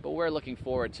we're looking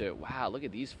forward to. Wow, look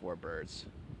at these 4 birds.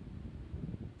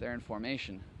 They're in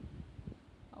formation.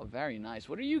 Oh, very nice.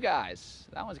 What are you guys?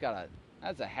 That one's got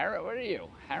that's a heron. What are you?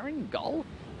 Heron? Gull?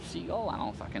 Seagull? I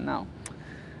don't fucking know.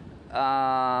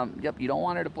 Yep, you don't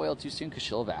want her to boil too soon because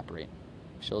she'll evaporate.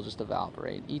 She'll just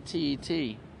evaporate. ET,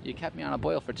 you kept me on a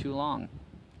boil for too long.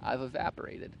 I've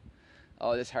evaporated.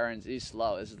 Oh, this he's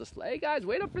slow. This is the slow. Hey guys,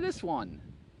 wait up for this one.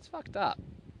 It's fucked up.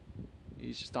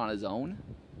 He's just on his own.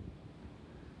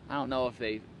 I don't know if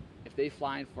they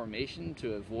fly in formation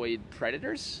to avoid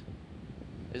predators.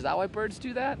 Is that why birds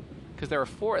do that? Because there are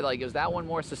 4. Like, is that one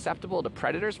more susceptible to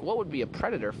predators? What would be a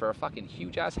predator for a fucking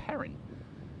huge ass heron?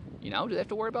 You know, do they have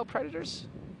to worry about predators?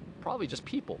 Probably just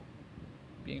people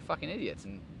being fucking idiots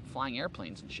and flying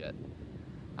airplanes and shit.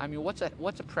 I mean, what's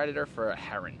a predator for a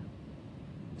heron?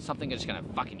 Something that's just gonna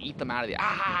fucking eat them out of the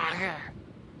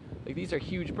like, these are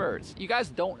huge birds. You guys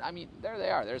don't. I mean, there they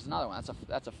are. There's another one.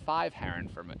 That's a 5 heron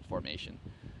formation.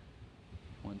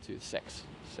 1, 2, 6.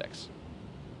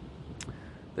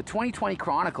 The 2020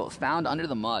 Chronicles, found under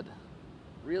the mud.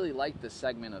 Really like this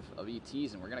segment of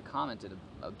ETs, and we're going to comment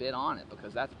a bit on it,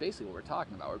 because that's basically what we're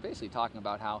talking about. We're basically talking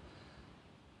about how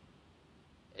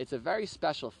it's a very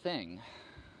special thing,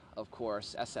 of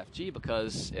course, SFG,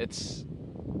 because it's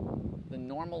the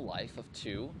normal life of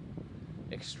 2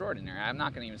 extraordinary, I'm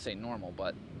not going to even say normal,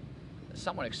 but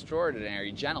somewhat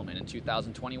extraordinary gentlemen in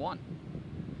 2021.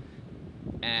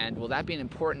 And will that be an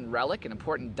important relic, an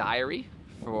important diary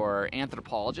for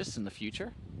anthropologists in the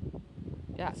future?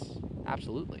 Yes,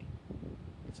 absolutely.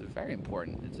 It's a very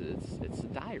important. It's a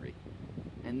diary,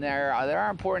 and there are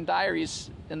important diaries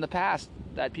in the past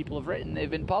that people have written. They've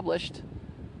been published.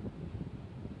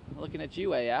 Looking at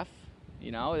you, AF.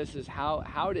 You know, this is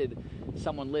how did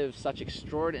someone live such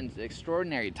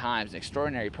extraordinary times, an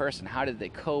extraordinary person? How did they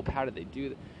cope? How did they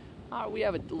do that? We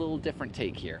have a little different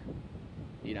take here.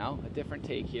 You know, a different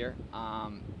take here,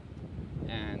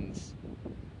 and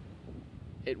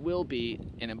it will be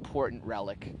an important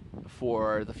relic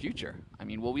for the future. I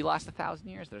mean, will we last 1,000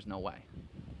 years? There's no way.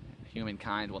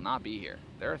 Humankind will not be here.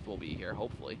 The Earth will be here,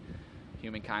 hopefully.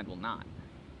 Humankind will not.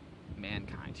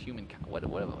 Mankind, humankind. What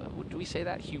do we say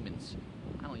that? Humans.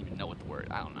 I don't even know what the word.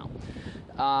 I don't know.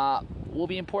 Will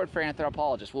be important for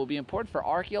anthropologists. Will be important for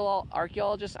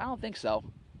archaeologists? I don't think so.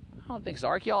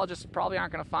 Archaeologists probably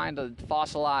aren't going to find a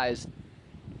fossilized,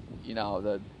 you know,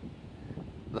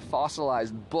 the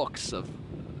fossilized books of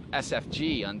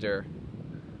SFG under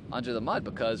the mud,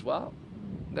 because, well,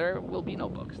 there will be no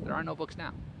books. There are no books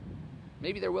now.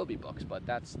 Maybe there will be books, but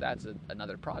that's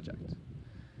another project.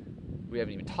 We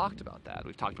haven't even talked about that.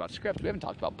 We've talked about scripts. We haven't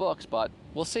talked about books, but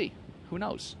we'll see. Who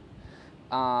knows?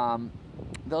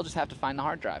 They'll just have to find the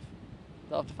hard drive.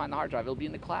 It'll be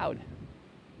in the cloud.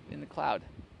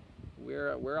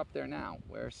 We're up there now.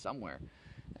 We're somewhere.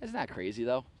 Isn't that crazy,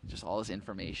 though? Just all this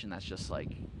information that's just like,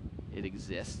 it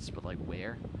exists, but like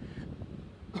where?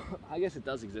 I guess it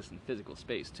does exist in physical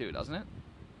space too, doesn't it?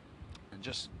 And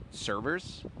just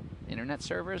servers, internet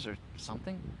servers or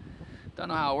something. Don't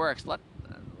know how it works.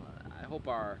 I hope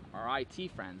our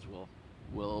IT friends will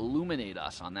illuminate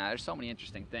us on that. There's so many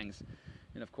interesting things,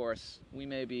 and of course, we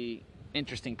may be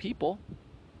interesting people,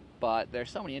 but there's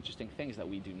so many interesting things that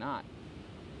we do not.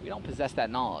 We don't possess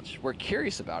that knowledge. We're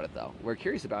curious about it, though.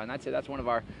 And I'd say that's one of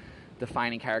our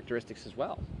defining characteristics as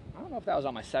well. I don't know if that was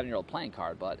on my 7-year-old playing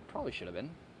card, but it probably should have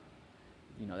been.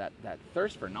 You know, that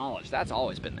thirst for knowledge, that's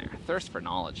always been there. Thirst for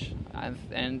knowledge,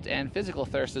 and physical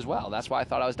thirst as well. That's why I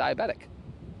thought I was diabetic,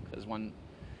 because when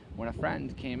a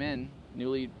friend came in,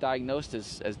 newly diagnosed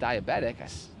as diabetic,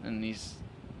 and he's,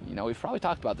 you know, we've probably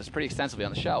talked about this pretty extensively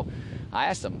on the show. I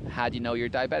asked him, how do you know you're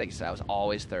diabetic? He said, I was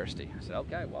always thirsty. I said,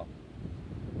 okay, well,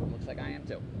 looks like I am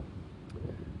too.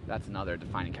 That's another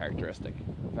defining characteristic.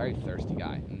 Very thirsty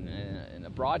guy, and a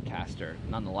broadcaster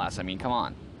nonetheless. I mean, come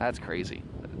on, that's crazy.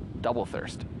 Double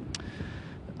thirst.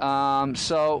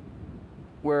 So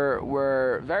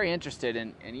we're very interested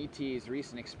in ET's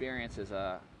recent experience as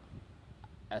a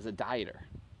dieter.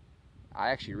 I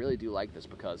actually really do like this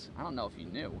because I don't know if you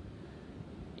knew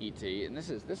ET, and this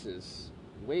is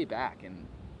way back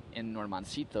in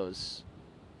Normancito's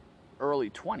early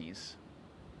 20s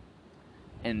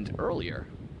and earlier,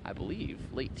 I believe,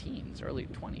 late teens, early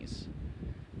 20s.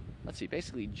 Let's see,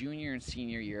 basically junior and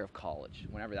senior year of college,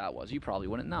 whenever that was. You probably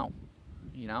wouldn't know.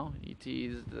 You know, he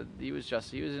was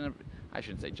an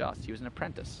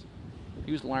apprentice.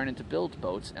 He was learning to build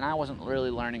boats, and I wasn't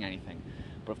really learning anything.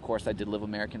 But of course, I did live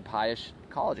American Pie-ish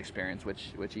college experience,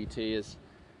 which ET is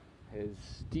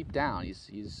deep down.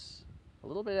 He's a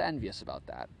little bit envious about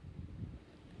that,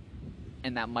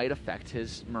 and that might affect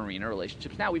his marina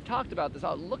relationships. Now, we've talked about this.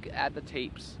 Look at the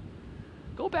tapes.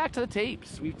 Go back to the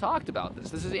tapes. We've talked about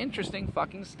this. This is interesting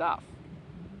fucking stuff.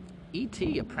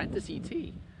 E.T., apprentice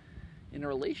E.T., in a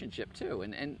relationship too,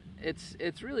 and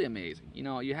it's really amazing. You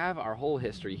know, you have our whole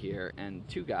history here, and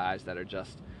two guys that are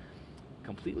just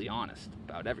completely honest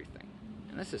about everything.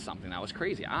 And this is something that was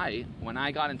crazy. When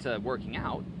I got into working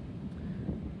out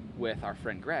with our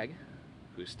friend Greg,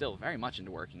 who's still very much into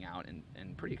working out and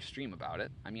pretty extreme about it.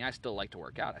 I mean, I still like to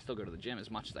work out. I still go to the gym as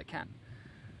much as I can.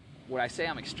 Would I say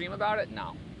I'm extreme about it?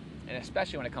 No. And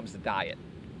especially when it comes to diet.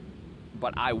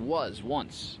 But I was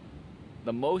once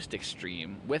the most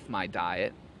extreme with my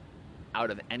diet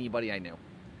out of anybody I knew.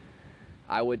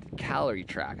 I would calorie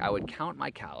track. I would count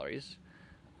my calories.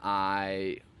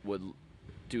 I would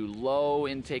do low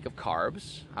intake of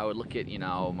carbs. I would look at,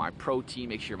 my protein,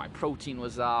 make sure my protein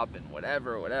was up and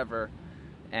whatever.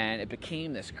 And it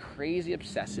became this crazy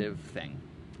obsessive thing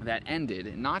that ended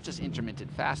in not just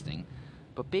intermittent fasting,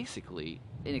 but basically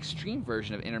an extreme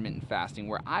version of intermittent fasting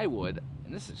where I would,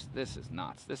 and this is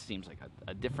nuts. This seems like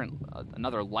a different,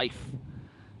 another life,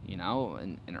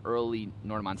 an early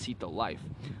Normancito life.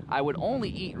 I would only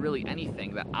eat really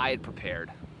anything that I had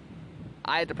prepared.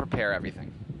 I had to prepare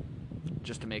everything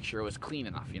just to make sure it was clean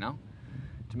enough, To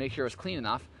make sure it was clean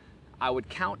enough, I would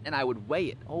count and I would weigh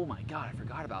it. Oh my God, I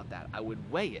forgot about that. I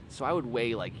would weigh it. So I would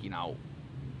weigh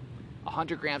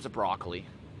 100 grams of broccoli,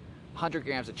 100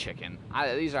 grams of chicken.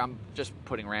 I'm just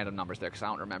putting random numbers there because I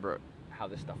don't remember how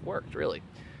this stuff worked, really.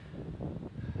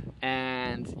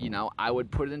 And, I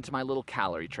would put it into my little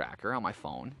calorie tracker on my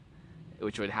phone,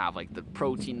 which would have the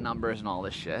protein numbers and all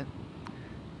this shit.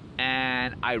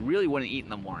 And I really wouldn't eat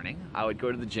in the morning. I would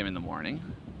go to the gym in the morning.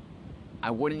 I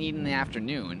wouldn't eat in the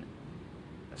afternoon.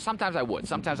 Sometimes I would.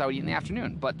 Sometimes I would eat in the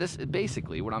afternoon. But this is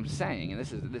basically what I'm saying, and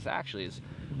this actually is,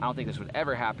 I don't think this would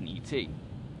ever happen to ET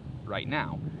right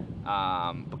now,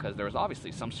 because there was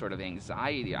obviously some sort of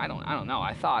anxiety. I don't know.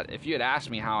 I thought if you had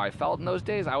asked me how I felt in those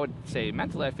days, I would say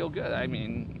mentally I feel good. I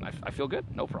mean, I feel good,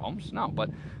 no problems. No, but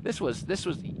this was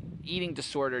eating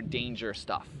disorder, danger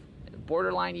stuff.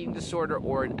 Borderline eating disorder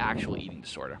or an actual eating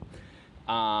disorder.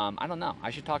 I don't know.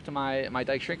 I should talk to my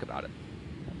dyke shrink about it.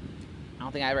 I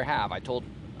don't think I ever have. I talked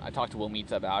to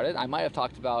Wilmita about it. I might have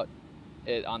talked about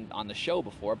it on the show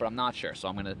before, but I'm not sure. So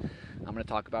I'm gonna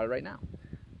talk about it right now.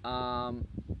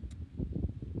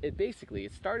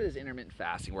 It started as intermittent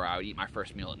fasting, where I would eat my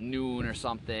first meal at noon or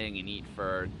something and eat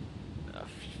for a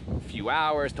few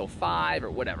hours till 5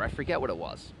 or whatever. I forget what it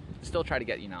was. Still try to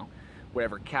get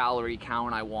whatever calorie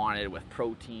count I wanted with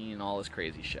protein and all this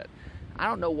crazy shit. I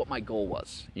don't know what my goal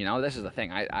was. This is the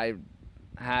thing. I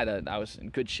was in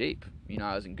good shape.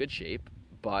 I was in good shape,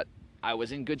 but I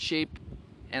was in good shape,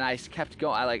 and I kept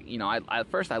going. At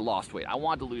first I lost weight. I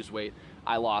wanted to lose weight.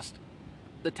 I lost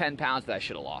the 10 pounds that I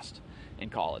should have lost in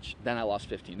college. Then I lost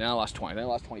 15. Then I lost 20. Then I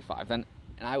lost 25. And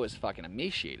I was fucking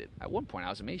emaciated. At one point I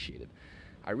was emaciated.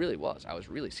 I really was. I was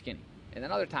really skinny. And then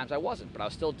other times I wasn't, but I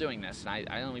was still doing this, and I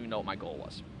don't even know what my goal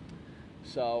was.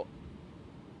 So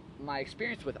my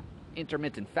experience with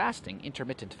intermittent fasting,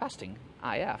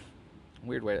 IF,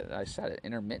 weird way that I said it,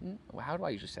 intermittent, how do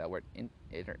I usually say that word?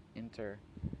 Intermittent,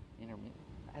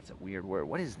 that's a weird word.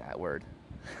 What is that word?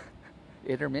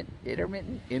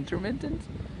 Intermittent?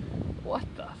 What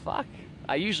the fuck?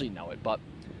 I usually know it, but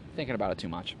thinking about it too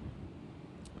much.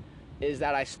 Is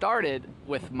that I started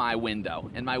with my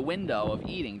window, and my window of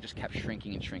eating just kept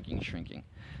shrinking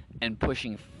and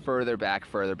pushing further back,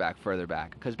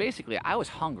 because basically I was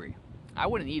hungry. I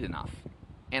wouldn't eat enough,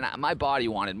 and my body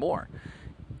wanted more,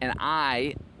 and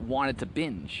I wanted to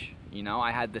binge.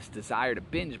 I had this desire to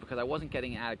binge because I wasn't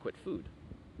getting adequate food,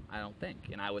 I don't think,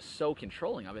 and I was so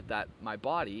controlling of it that my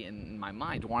body and my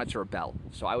mind wanted to rebel,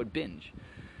 so I would binge.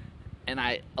 And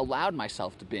I allowed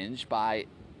myself to binge by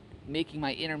making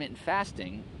my intermittent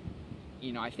fasting,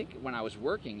 you know, I think when I was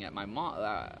working at my mom,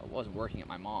 I wasn't working at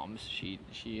my mom's. She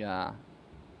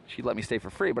let me stay for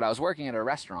free, but I was working at a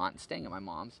restaurant, staying at my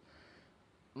mom's.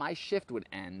 My shift would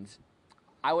end.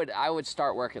 I would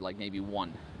start work at like maybe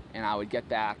 1, and I would get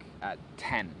back at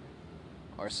 10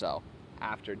 or so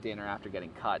after dinner, after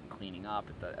getting cut and cleaning up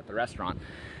at the restaurant.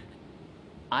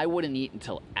 I wouldn't eat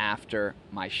until after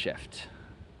my shift.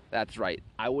 That's right.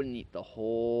 I wouldn't eat the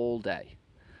whole day,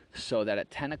 so that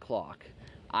at 10 o'clock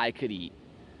I could eat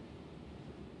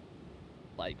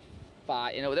like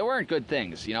 5. You know, there weren't good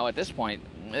things. You know, at this point,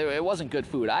 it wasn't good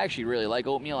food. I actually really like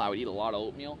oatmeal. I would eat a lot of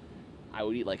oatmeal. I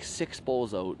would eat like 6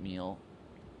 bowls of oatmeal,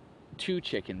 2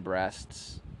 chicken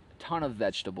breasts, a ton of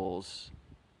vegetables,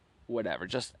 whatever.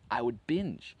 Just, I would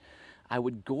binge. I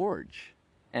would gorge.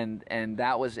 And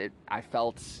that was it. I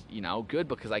felt, you know, good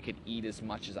because I could eat as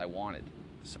much as I wanted,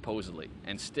 supposedly,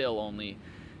 and still only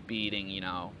be eating, you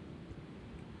know,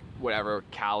 whatever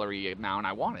calorie amount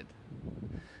I wanted.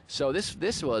 So this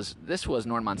was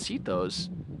Normancitos.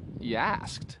 You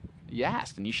asked,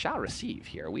 and you shall receive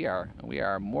here. We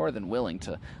are more than willing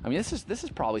to. I mean, this is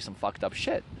probably some fucked up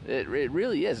shit. It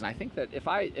really is. And I think that if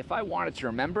I wanted to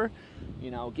remember, you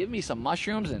know, give me some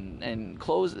mushrooms and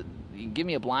close. Give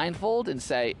me a blindfold and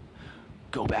say,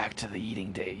 go back to the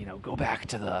eating day. You know, go back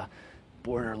to the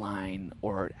borderline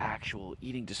or actual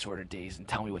eating disorder days and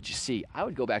tell me what you see. I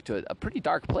would go back to a pretty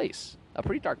dark place.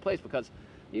 Because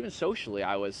even socially,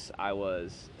 I was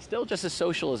still just as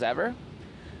social as ever.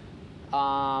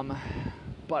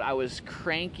 But I was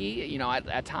cranky. You know,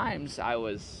 at times I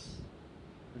was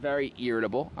very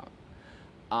irritable.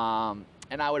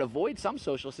 And I would avoid some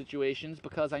social situations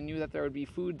because I knew that there would be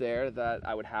food there that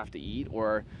I would have to eat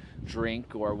or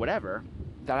drink or whatever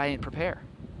that I didn't prepare.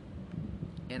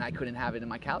 And I couldn't have it in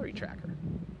my calorie tracker.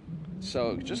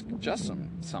 So just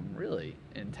some really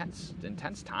intense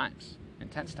times.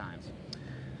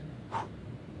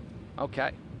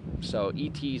 Okay, so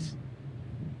E.T.'s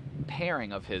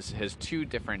pairing of his 2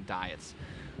 different diets.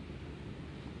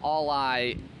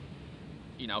 You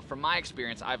know, from my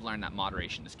experience, I've learned that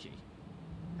moderation is key.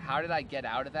 How did I get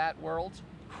out of that world?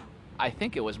 I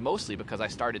think it was mostly because I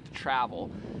started to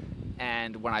travel.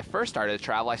 And when I first started to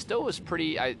travel, I still was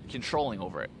pretty controlling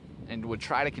over it and would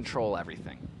try to control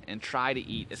everything and try to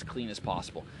eat as clean as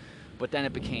possible. But then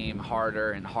it became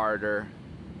harder and harder,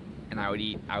 and I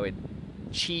would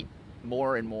cheat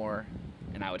more and more,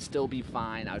 and I would still be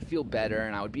fine. I would feel better,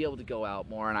 and I would be able to go out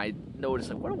more, and I noticed,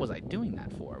 like, what was I doing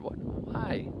that for?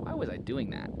 Why was I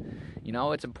doing that? You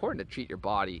know, it's important to treat your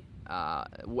body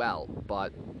well,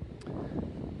 but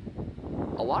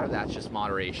a lot of that's just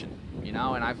moderation, you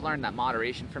know, and I've learned that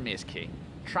moderation for me is key.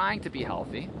 Trying to be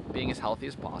healthy, being as healthy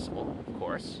as possible, of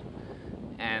course,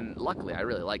 and luckily I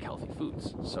really like healthy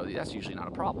foods, so that's usually not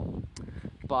a problem,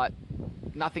 but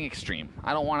nothing extreme.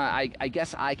 I don't want to, I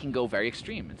guess I can go very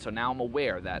extreme, and so now I'm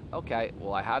aware that, okay,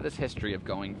 well, I have this history of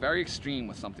going very extreme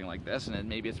with something like this, and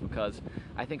maybe it's because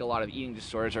I think a lot of eating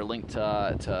disorders are linked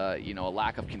to you know, a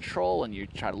lack of control, and you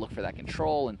try to look for that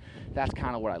control, and that's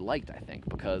kind of what I liked, I think,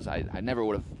 because I never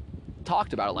would have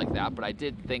talked about it like that, but I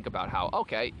did think about how,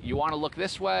 okay, you want to look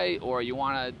this way, or you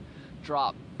want to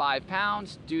drop 5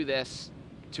 pounds, do this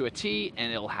to a T,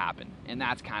 and it'll happen. And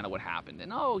that's kind of what happened.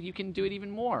 And oh, you can do it even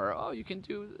more. Oh, you can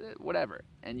do whatever.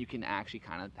 And you can actually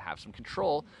kind of have some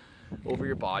control over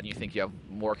your body. You think you have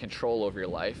more control over your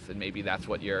life, and maybe that's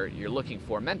what you're looking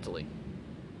for mentally.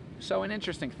 So an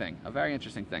interesting thing, a very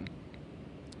interesting thing.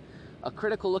 A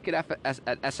critical look at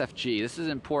SFG. This is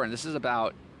important. This is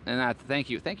about, and thank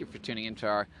you for tuning into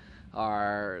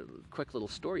our quick little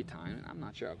story time. I'm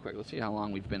not sure how quick. Let's see how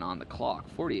long we've been on the clock.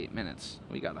 48 minutes.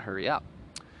 We got to hurry up.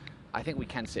 I think we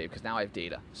can save because now I have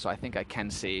data, so I think I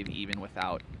can save even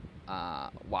without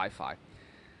Wi-Fi.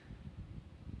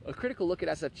 A critical look at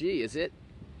SFG. Is it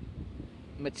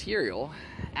material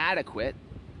adequate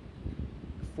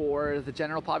for the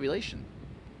general population?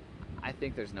 I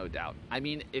think there's no doubt. I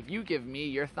mean, if you give me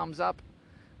your thumbs up,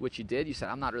 which you did, you said,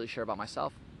 I'm not really sure about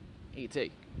myself,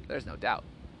 E.T., there's no doubt.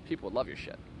 People would love your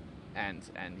shit. And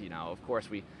you know, of course,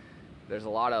 there's a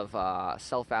lot of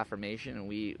self-affirmation, and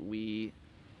we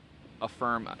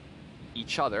affirm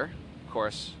each other. Of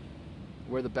course,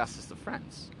 we're the bestest of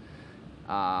friends.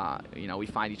 You know, we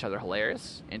find each other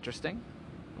hilarious, interesting.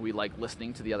 We like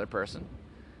listening to the other person.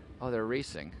 Oh, they're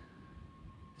racing.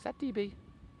 Is that DB?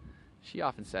 She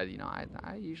often said, you know, I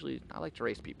like to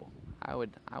race people. I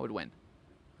would win.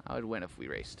 I would win if we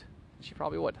raced. She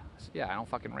probably would. I said, yeah, I don't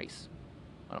fucking race.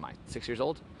 What am I, 6 years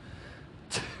old?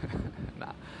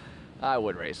 Nah, I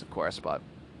would race, of course,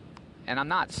 and I'm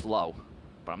not slow,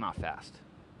 but I'm not fast.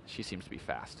 She seems to be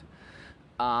fast.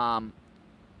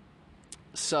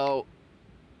 So,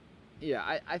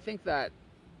 yeah, I think that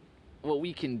what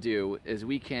we can do is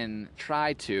we can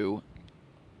try to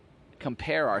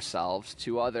compare ourselves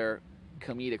to other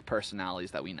comedic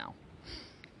personalities that we know.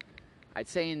 I'd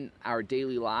say in our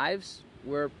daily lives,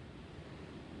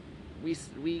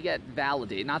 we get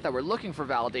validated. Not that we're looking for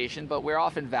validation, but we're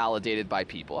often validated by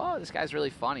people. Oh, this guy's really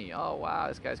funny. Oh, wow,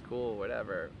 this guy's cool,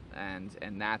 whatever. And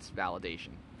that's validation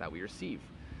that we receive.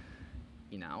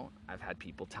 You know, I've had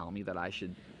people tell me that I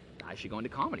should go into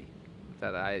comedy.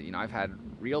 That I've had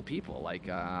real people like,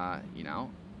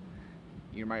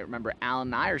 you might remember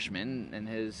Alan Irishman and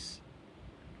his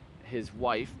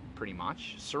wife, pretty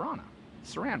much, Saran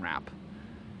Wrap.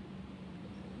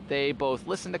 They both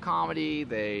listen to comedy.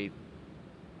 They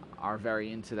are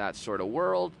very into that sort of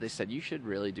world. They said, you should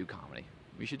really do comedy.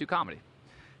 We should do comedy.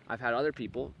 I've had other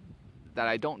people that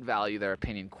I don't value their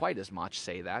opinion quite as much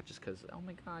say that just because, oh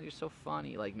my God, you're so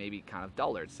funny. Like maybe kind of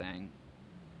dullards saying,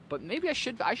 but maybe I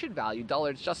should value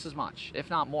dullards just as much, if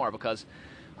not more, because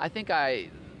I think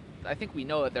we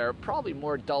know that there are probably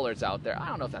more dullards out there. I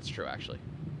don't know if that's true, actually.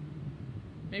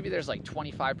 Maybe there's like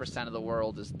 25% of the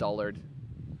world is dullard.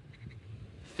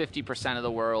 50% of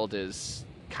the world is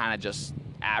kind of just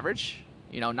average.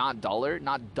 You know, not dullard,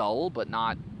 not dull, but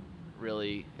not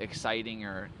really exciting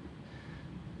or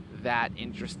that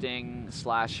interesting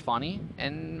 / funny.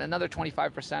 And another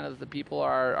 25% of the people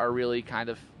are really kind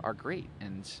of are great.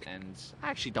 And I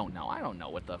actually don't know. I don't know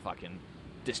what the fucking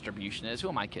distribution is. Who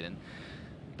am I kidding?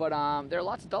 But there are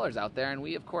lots of dullards out there, and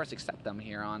we of course accept them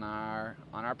here on our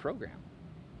program.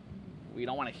 We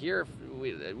don't want to hear.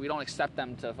 We don't accept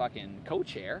them to fucking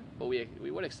co-chair, but we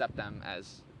would accept them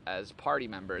as party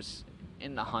members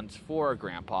in the hunt for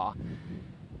Grandpa,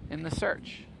 in the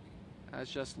search, as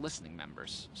just listening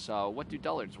members. So what do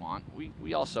dullards want?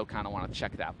 We also kind of want to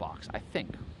check that box, I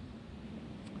think.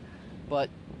 But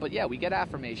yeah, we get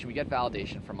affirmation, we get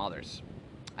validation from others.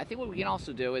 I think what we can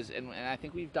also do is, and I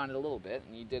think we've done it a little bit,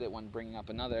 and you did it when bringing up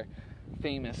another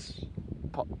famous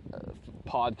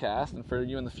podcast, and for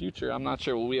you in the future, I'm not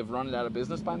sure, will we have run it out of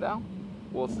business by now?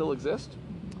 Will it still exist?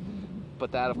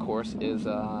 But that, of course, is,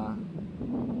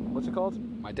 what's it called?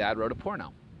 My Dad Wrote a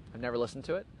Porno. I've never listened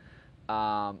to it.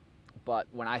 But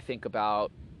when I think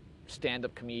about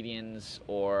stand-up comedians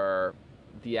or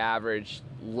the average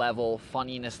level,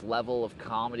 funniness level of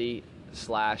comedy /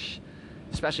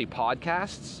 especially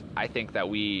podcasts, I think that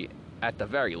we, at the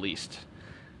very least,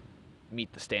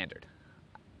 meet the standard.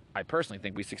 I personally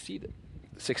think we succeeded.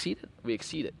 We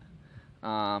exceeded.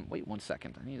 Wait 1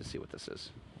 second. I need to see what this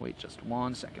is. Wait just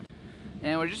 1 second.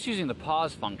 And we're just using the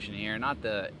pause function here, not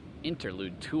the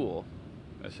interlude tool.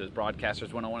 This is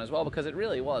Broadcasters 101 as well, because it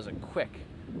really was a quick,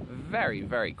 very,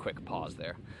 very quick pause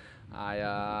there.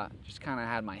 I just kind of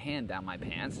had my hand down my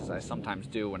pants, as I sometimes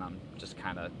do when I'm just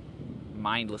kind of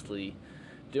mindlessly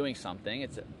doing something.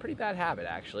 It's a pretty bad habit,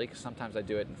 actually, because sometimes I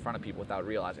do it in front of people without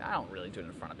realizing. I don't really do it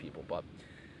in front of people, but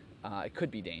it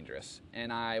could be dangerous.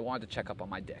 And I wanted to check up on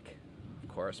my dick. Of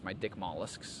course, my dick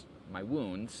mollusks, my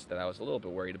wounds that I was a little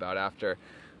bit worried about after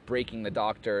breaking the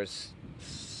doctor's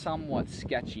somewhat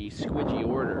sketchy, squidgy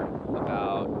order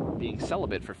about being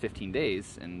celibate for 15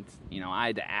 days. And, I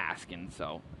had to ask, and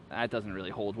so that doesn't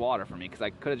really hold water for me, because I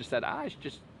could have just said, I should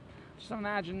just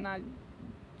imagine,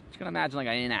 just gonna imagine like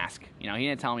I didn't ask. He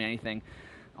didn't tell me anything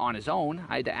on his own.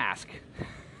 I had to ask.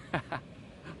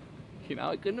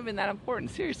 It couldn't have been that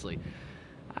important, seriously.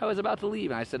 I was about to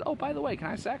leave, and I said, oh, by the way, can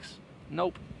I have sex?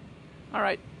 Nope. All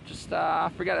right, just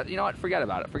forget it. You know what? Forget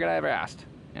about it. Forget I ever asked.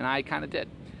 And I kind of did.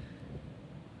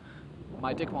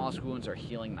 My dick mollusk wounds are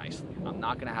healing nicely. I'm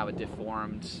not going to have a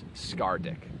deformed scar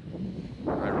dick.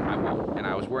 I won't. And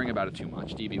I was worrying about it too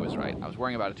much. DB was right. I was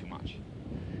worrying about it too much.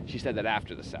 She said that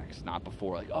after the sex, not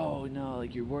before. Like, oh, no,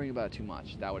 like you're worrying about it too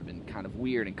much. That would have been kind of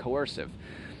weird and coercive.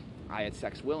 I had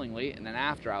sex willingly, and then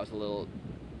after I was a little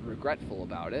regretful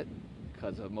about it,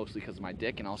 mostly because of my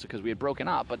dick, and also because we had broken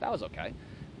up, but that was okay.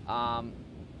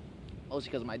 Mostly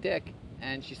because of my dick,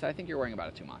 and she said, I think you're worrying about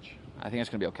it too much. I think it's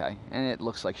going to be okay. And it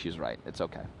looks like she's right. It's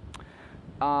okay.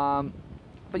 But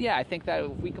yeah, I think that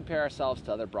if we compare ourselves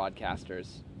to other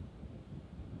broadcasters,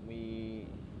 we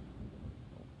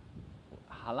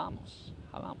jalamos.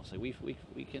 Like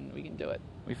we can do it.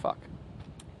 We fuck.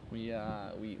 We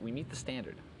meet the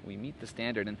standard. We meet the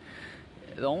standard, and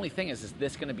the only thing is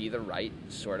this going to be the right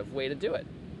sort of way to do it?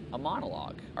 A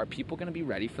monologue. Are people going to be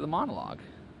ready for the monologue?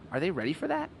 Are they ready for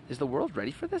that? Is the world ready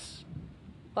for this?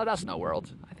 Let us know,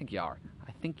 world. I think you are.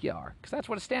 Because that's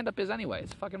what a stand-up is anyway.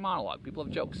 It's a fucking monologue. People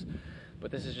have jokes.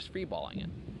 But this is just free-balling it.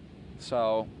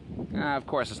 So, of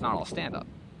course, it's not all stand-up.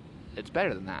 It's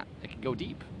better than that. It can go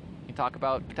deep. We can talk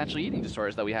about potential eating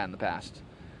disorders that we had in the past,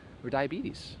 or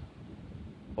diabetes.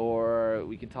 Or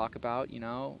we can talk about,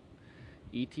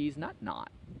 E.T.'s nut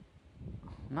knot.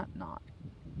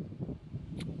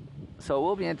 So it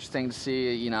will be interesting to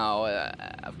see,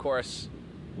 of course,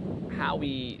 how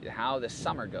this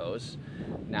summer goes.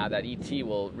 Now that E.T.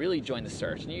 will really join the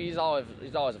search, and he's always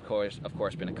of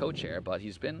course been a co-chair, but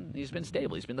he's been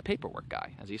stable. He's been the paperwork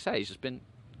guy, as you say. He's just been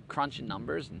crunching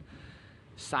numbers and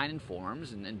signing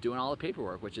forms and doing all the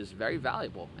paperwork, which is very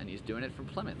valuable. And he's doing it from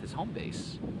Plymouth, his home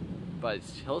base. But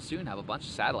he'll soon have a bunch of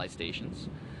satellite stations,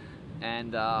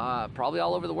 and probably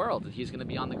all over the world. He's going to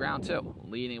be on the ground too,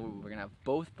 leading. We're going to have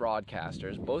both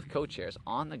broadcasters, both co-chairs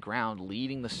on the ground,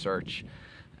 leading the search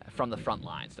from the front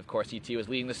lines. Of course, ET was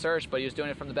leading the search, but he was doing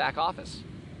it from the back office.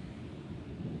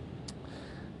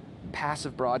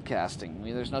 Passive broadcasting.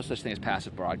 There's no such thing as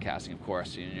passive broadcasting, of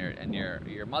course. And your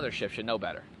mothership should know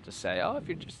better to say, if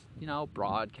you're just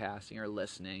broadcasting or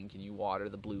listening, can you water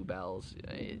the bluebells?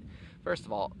 First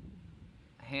of all,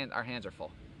 our hands are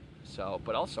full. So,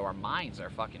 but also our minds are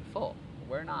fucking full.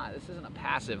 We're not. This isn't a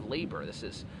passive labor. This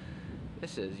is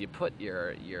you put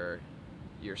your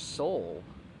soul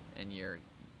and your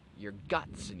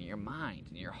guts and your mind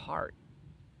and your heart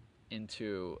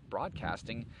into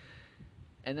broadcasting,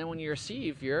 and then when you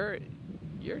receive, you're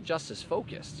just as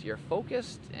focused. You're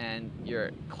focused and you're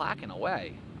clacking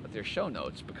away with your show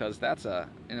notes, because that's an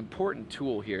important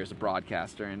tool here as a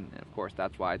broadcaster, and of course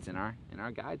that's why it's in our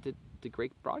guide to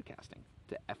great broadcasting,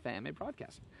 to FMA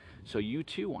broadcasting. So you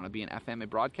too want to be an FMA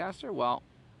broadcaster? Well,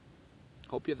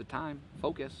 hope you have the time,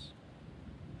 focus,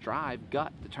 drive,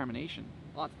 gut, determination.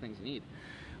 Lots of things you need.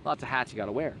 Lots of hats you got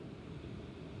to wear.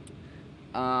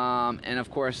 And of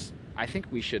course, I think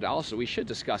we should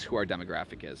discuss who our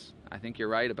demographic is. I think you're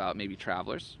right about maybe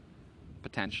travelers,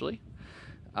 potentially.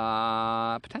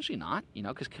 Potentially not,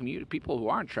 because people who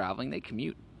aren't traveling, they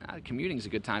commute. Commuting is a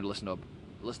good time to listen to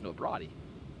a broadie,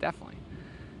 definitely.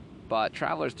 But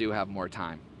travelers do have more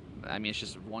time. I mean, it's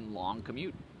just one long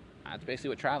commute. That's basically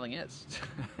what traveling is.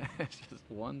 It's just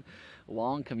one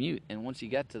long commute. And once you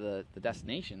get to the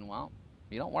destination, well,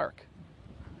 you don't work.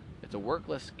 It's a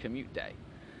workless commute day.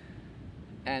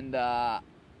 And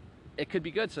it could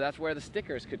be good. So that's where the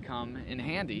stickers could come in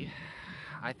handy.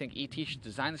 I think ET should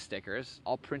design the stickers.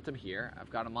 I'll print them here. I've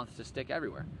got a month to stick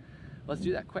everywhere. Let's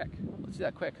do that quick.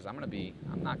 Because I'm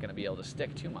not going to be able to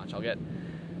stick too much.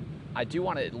 I do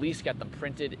want to at least get them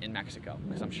printed in Mexico,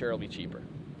 because I'm sure it'll be cheaper.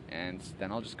 And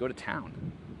then I'll just go to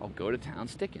town. I'll go to town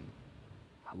sticking.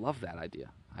 I love that idea.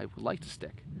 I would like to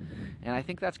stick. And I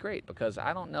think that's great, because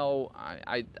I don't know,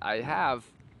 I have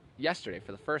yesterday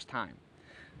for the first time,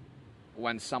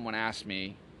 when someone asked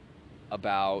me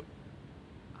about,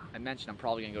 I mentioned I'm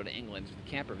probably going to go to England for the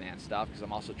camper van stuff, because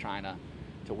I'm also trying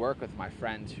to work with my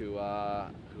friend who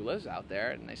lives out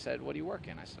there. And they said, what do you work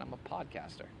in? I said, I'm a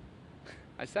podcaster.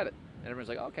 I said it. And everyone's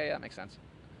like, okay, yeah, that makes sense.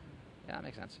 Yeah, that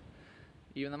makes sense.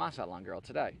 Even the Mazatlan girl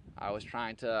today. I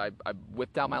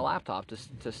whipped out my laptop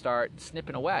to start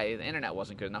snipping away. The internet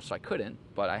wasn't good enough, so I couldn't.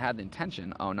 But I had the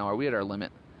intention. Oh no, are we at our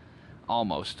limit?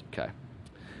 Almost. Okay.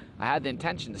 I had the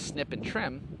intention to snip and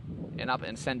trim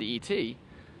and send to ET.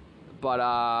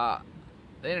 But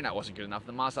the internet wasn't good enough.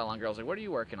 The Mazatlan girl's like, what are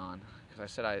you working on? Because I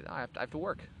said, I have to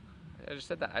work. I just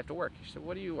said that. I have to work. She said,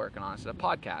 what are you working on? I said, a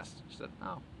podcast. She said,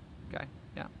 oh, okay.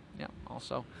 Yeah.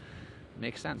 Also,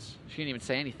 makes sense. She didn't even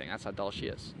say anything. That's how dull she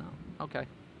is. No. Okay.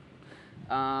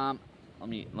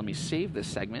 Let me save this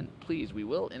segment. Please, we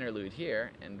will interlude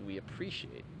here, and we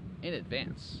appreciate in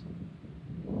advance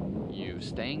you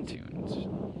staying tuned.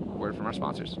 Word from our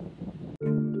sponsors.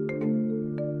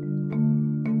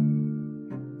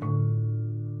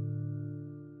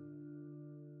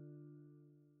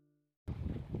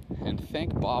 And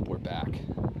thank Bob we're back.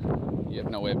 You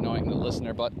have no way of knowing, the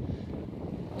listener, but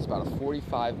it's about a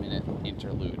 45-minute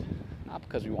interlude. Not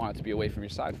because we want it to be away from your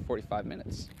side for 45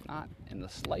 minutes. Not in the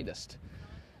slightest.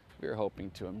 We were hoping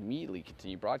to immediately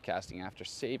continue broadcasting after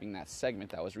saving that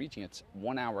segment that was reaching its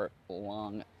 1 hour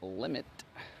long limit.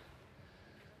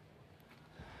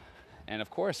 And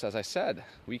of course, as I said,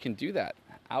 we can do that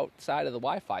outside of the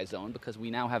Wi-Fi zone because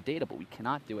we now have data, but we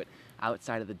cannot do it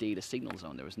outside of the data signal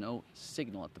zone. There was no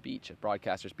signal at the beach, at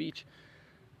Broadcasters Beach.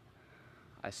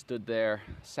 I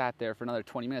sat there for another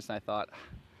 20 minutes, and I thought, I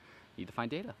need to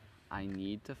find data. I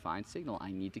need to find signal.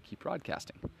 I need to keep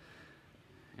broadcasting.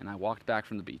 And I walked back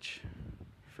from the beach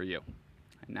for you.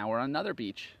 And now we're on another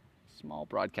beach, small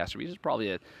broadcaster beach. It's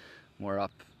probably more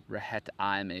up Rehet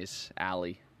Aime's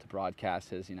alley to broadcast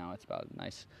his, it's about a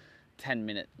nice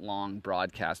 10-minute long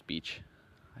broadcast beach.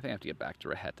 I think I have to get back to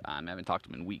Rehet Aime. I haven't talked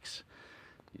to him in weeks.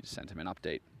 Need to send him an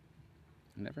update.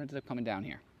 I never ended up coming down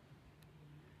here.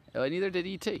 Neither did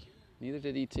ET. Neither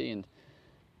did ET, and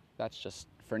that's just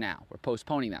for now. We're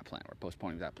postponing that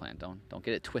plan. Don't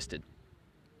get it twisted.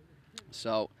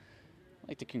 So I'd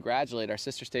like to congratulate our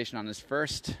sister station on his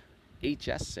first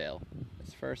HS sale,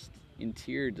 his first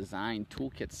interior design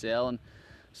toolkit sale. And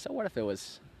so what if it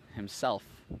was himself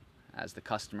as the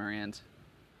customer and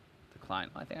the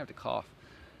client? Well, I think I have to cough.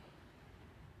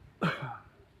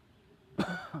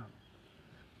 I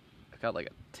got like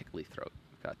a tickly throat.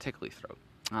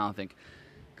 I don't think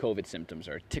COVID symptoms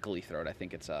are tickly throat. I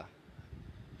think it's a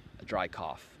dry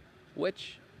cough,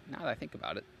 which, now that I think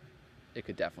about it, it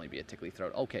could definitely be a tickly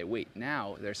throat. Okay, wait,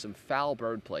 now there's some foul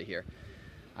bird play here.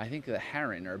 I think the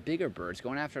heron or bigger bird's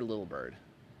going after a little bird.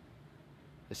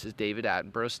 This is David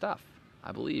Attenborough stuff,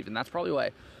 I believe, and that's probably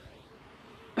why,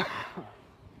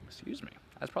 excuse me,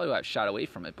 that's probably why I've shot away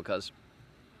from it, because,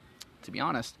 to be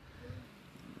honest,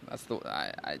 that's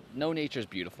I know nature's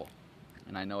beautiful,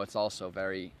 and I know it's also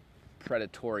very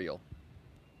predatorial.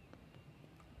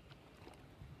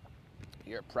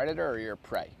 You're a predator or you're a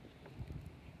prey,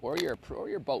 or you're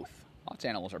both. Lots of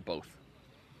animals are both,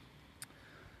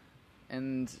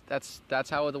 and that's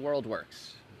how the world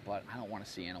works. But I don't want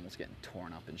to see animals getting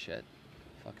torn up and shit.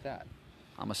 Fuck that.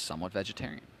 I'm a somewhat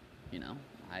vegetarian, you know.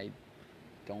 I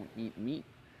don't eat meat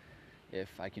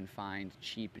if I can find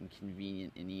cheap and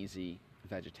convenient and easy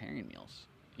vegetarian meals.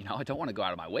 You know, I don't want to go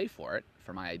out of my way for it,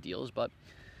 for my ideals, but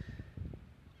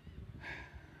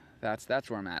that's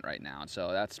where I'm at right now. And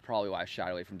so that's probably why I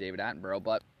shied away from David Attenborough,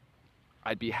 but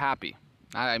I'd be happy.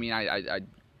 I'd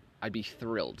be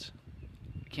thrilled.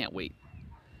 Can't wait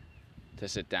to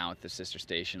sit down with the sister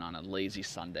station on a lazy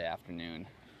Sunday afternoon,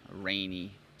 a rainy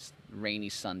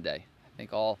Sunday. I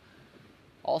think all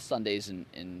Sundays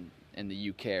in the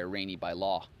UK are rainy by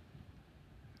law.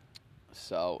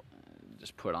 So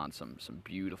just put on some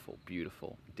beautiful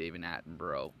David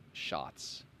Attenborough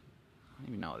shots. I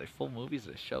don't even know, are they full movies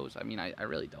or shows? I mean, I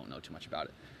really don't know too much about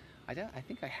it. I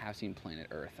think I have seen Planet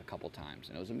Earth a couple times,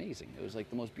 and it was amazing. It was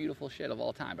like the most beautiful shit of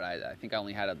all time, but I think I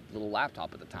only had a little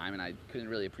laptop at the time, and I couldn't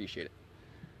really appreciate it.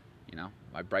 You know,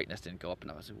 my brightness didn't go up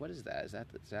enough. I was like, what is that? Is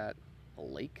that a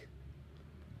lake?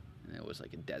 And it was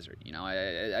like a desert. You know,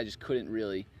 I just couldn't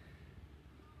really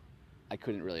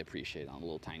appreciate it on a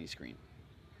little tiny screen.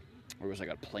 Or it was like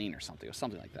a plane or something. It was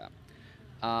something like that.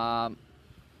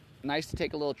 Nice to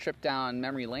take a little trip down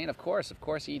memory lane. Of course,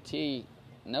 E.T.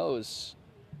 knows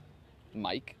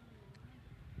Mike,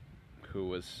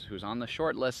 who's on the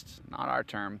short list, not our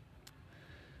term,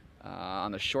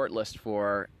 on the short list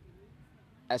for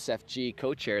SFG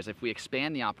co-chairs. If we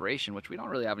expand the operation, which we don't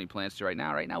really have any plans to right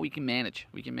now. Right now we can manage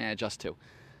us two.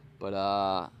 But,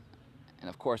 and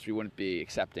of course we wouldn't be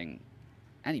accepting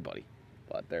anybody.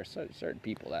 But there are certain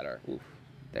people that are,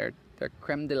 they're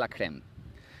creme de la creme.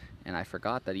 And I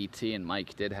forgot that E.T. and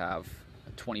Mike did have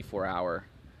a 24-hour,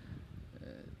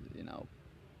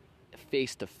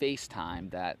 face-to-face time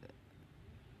that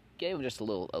gave them just a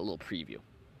little preview.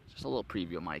 Just a little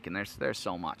preview of Mike. And there's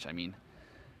so much. I mean,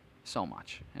 so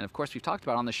much. And of course, we've talked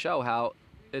about on the show how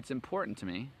it's important to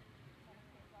me,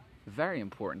 very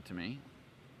important to me,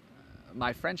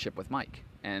 my friendship with Mike.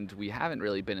 And we haven't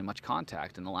really been in much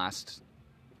contact in the last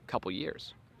couple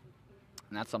years.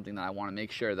 And that's something that I want to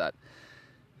make sure that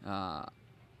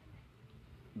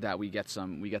that we get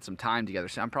some time together.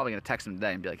 So I'm probably going to text him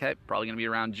today and be like, hey, probably going to be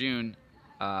around June,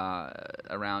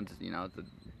 around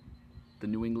the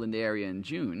New England area in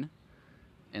June,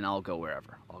 and I'll go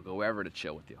wherever. I'll go wherever to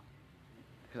chill with you,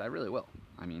 because I really will.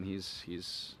 I mean,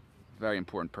 he's a very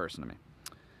important person to me.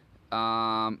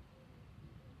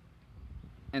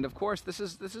 And of course, this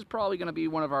is probably going to be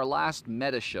one of our last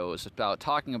meta shows about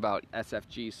talking about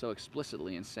SFG so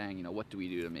explicitly and saying, what do we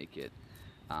do to make it,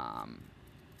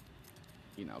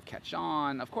 catch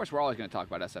on. Of course, we're always going to talk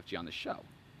about SFG on the show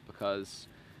because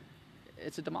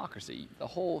it's a democracy. The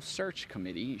whole search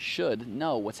committee should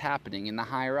know what's happening in the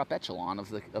higher up echelon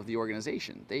of the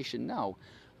organization. They should know.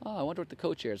 Oh, I wonder what the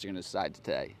co-chairs are going to decide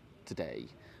today.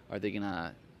 Are they going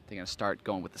to start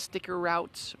going with the sticker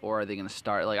route, or are they going to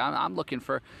start I'm looking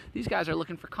for, these guys are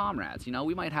looking for comrades.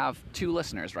 We might have 2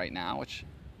 listeners right now, which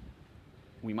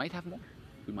we might have more,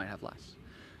 we might have less.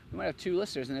 We might have 2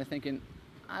 listeners, and they're thinking,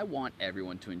 I want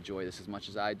everyone to enjoy this as much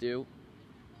as I do.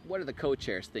 What are the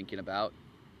co-chairs thinking about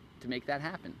to make that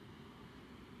happen?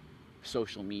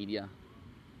 Social media,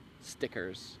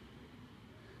 stickers.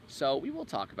 So we will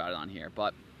talk about it on here,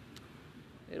 but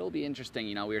it'll be interesting.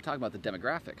 We were talking about the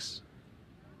demographics.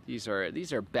 These are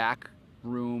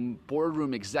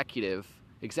boardroom executive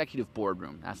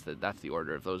boardroom. That's the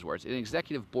order of those words. An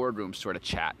executive boardroom sort of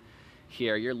chat.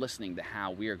 Here, you're listening to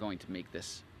how we are going to make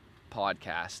this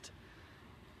podcast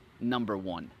number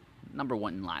 1 Number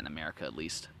one in Latin America, at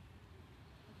least.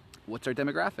 What's our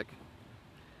demographic?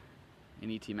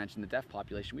 And ET mentioned the deaf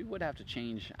population. We would have to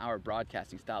change our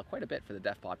broadcasting style quite a bit for the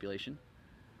deaf population.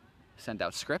 Send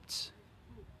out scripts.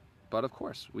 But of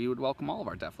course, we would welcome all of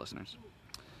our deaf listeners.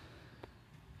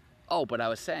 Oh, but I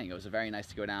was saying, it was very nice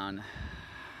to go down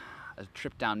a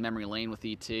trip down memory lane with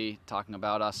ET, talking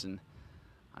about us on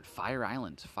Fire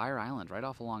Island, right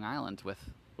off of Long Island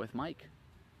with Mike.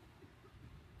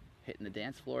 Hitting the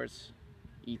dance floors,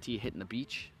 ET hitting the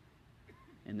beach,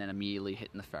 and then immediately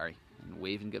hitting the ferry and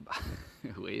waving goodbye,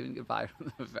 waving goodbye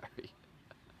from the ferry.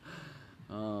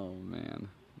 Oh man,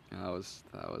 that was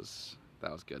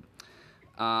good.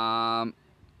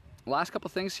 Last couple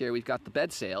things here. We've got the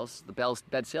bed sales. The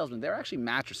bed salesmen. They're actually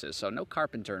mattresses, so no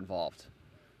carpenter involved.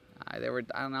 I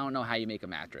don't know how you make a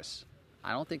mattress.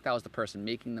 I don't think that was the person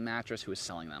making the mattress who was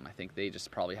selling them. I think they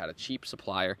just probably had a cheap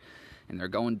supplier, and they're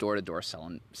going door to door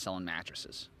selling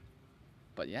mattresses.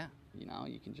 But yeah,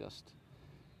 you can just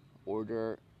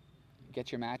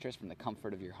get your mattress from the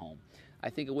comfort of your home. I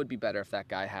think it would be better if that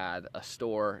guy had a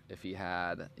store. If he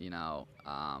had,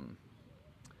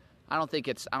 I don't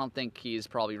think he's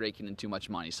probably raking in too much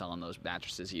money selling those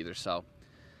mattresses either. So,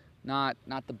 not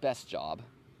the best job,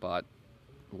 but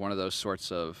one of those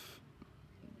sorts of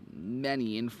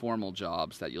many informal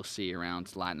jobs that you'll see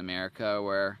around Latin America,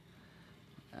 where,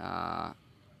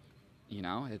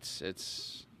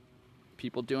 it's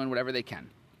people doing whatever they can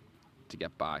to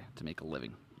get by, to make a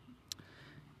living.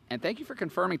 And thank you for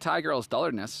confirming Thai Girl's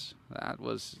dullardness. That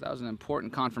was an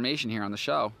important confirmation here on the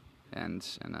show, and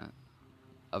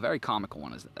a very comical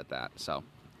one at that. So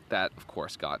that, of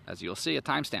course, got, as you'll see, a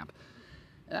timestamp.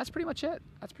 And that's pretty much it.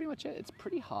 It's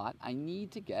pretty hot. I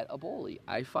need to get a bowlie.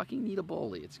 I fucking need a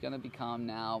bowlie. It's going to become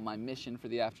now my mission for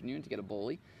the afternoon to get a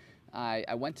bowlie.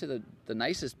 I went to the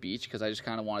nicest beach because I just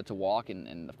kind of wanted to walk,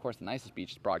 and of course the nicest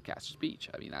beach is Broadcasters Beach.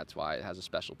 I mean, that's why it has a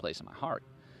special place in my heart.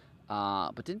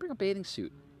 But didn't bring a bathing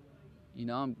suit.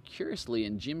 I'm curiously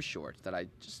in gym shorts that I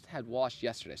just had washed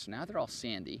yesterday, so now they're all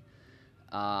sandy.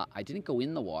 I didn't go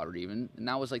in the water even, and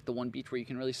that was like the one beach where you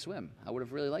can really swim. I would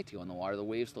have really liked to go in the water. The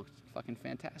waves looked fucking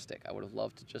fantastic. I would have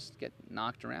loved to just get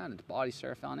knocked around and body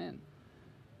surf on in.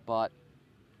 But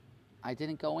I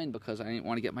didn't go in because I didn't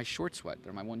want to get my shorts wet.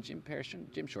 They're my one pair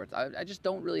of gym shorts. I just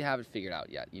don't really have it figured out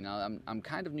yet. I'm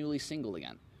kind of newly single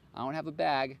again. I don't have a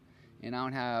bag, and I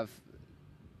don't have,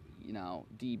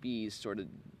 DBs sort of,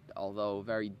 although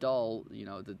very dull,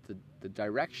 the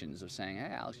directions of saying,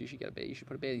 hey, Alex, you should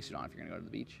put a bathing suit on if you're going to go to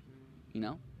the beach.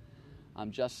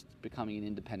 I'm just becoming an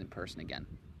independent person again.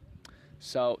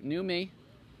 So, new me,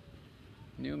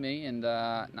 and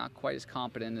not quite as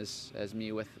competent as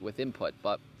me with input,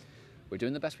 but we're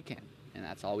doing the best we can, and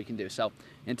that's all we can do. So,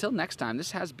 until next time,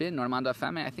 this has been Normando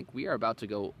FM. I think we are about to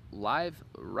go live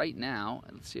right now.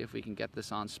 Let's see if we can get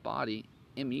this on Spotty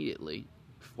immediately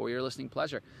for your listening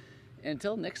pleasure.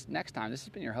 Until next time, this has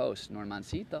been your host,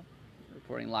 Normancito,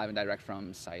 reporting live and direct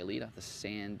from Sayulita, the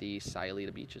sandy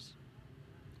Sayulita beaches.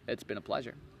 It's been a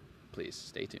pleasure. Please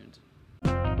stay tuned.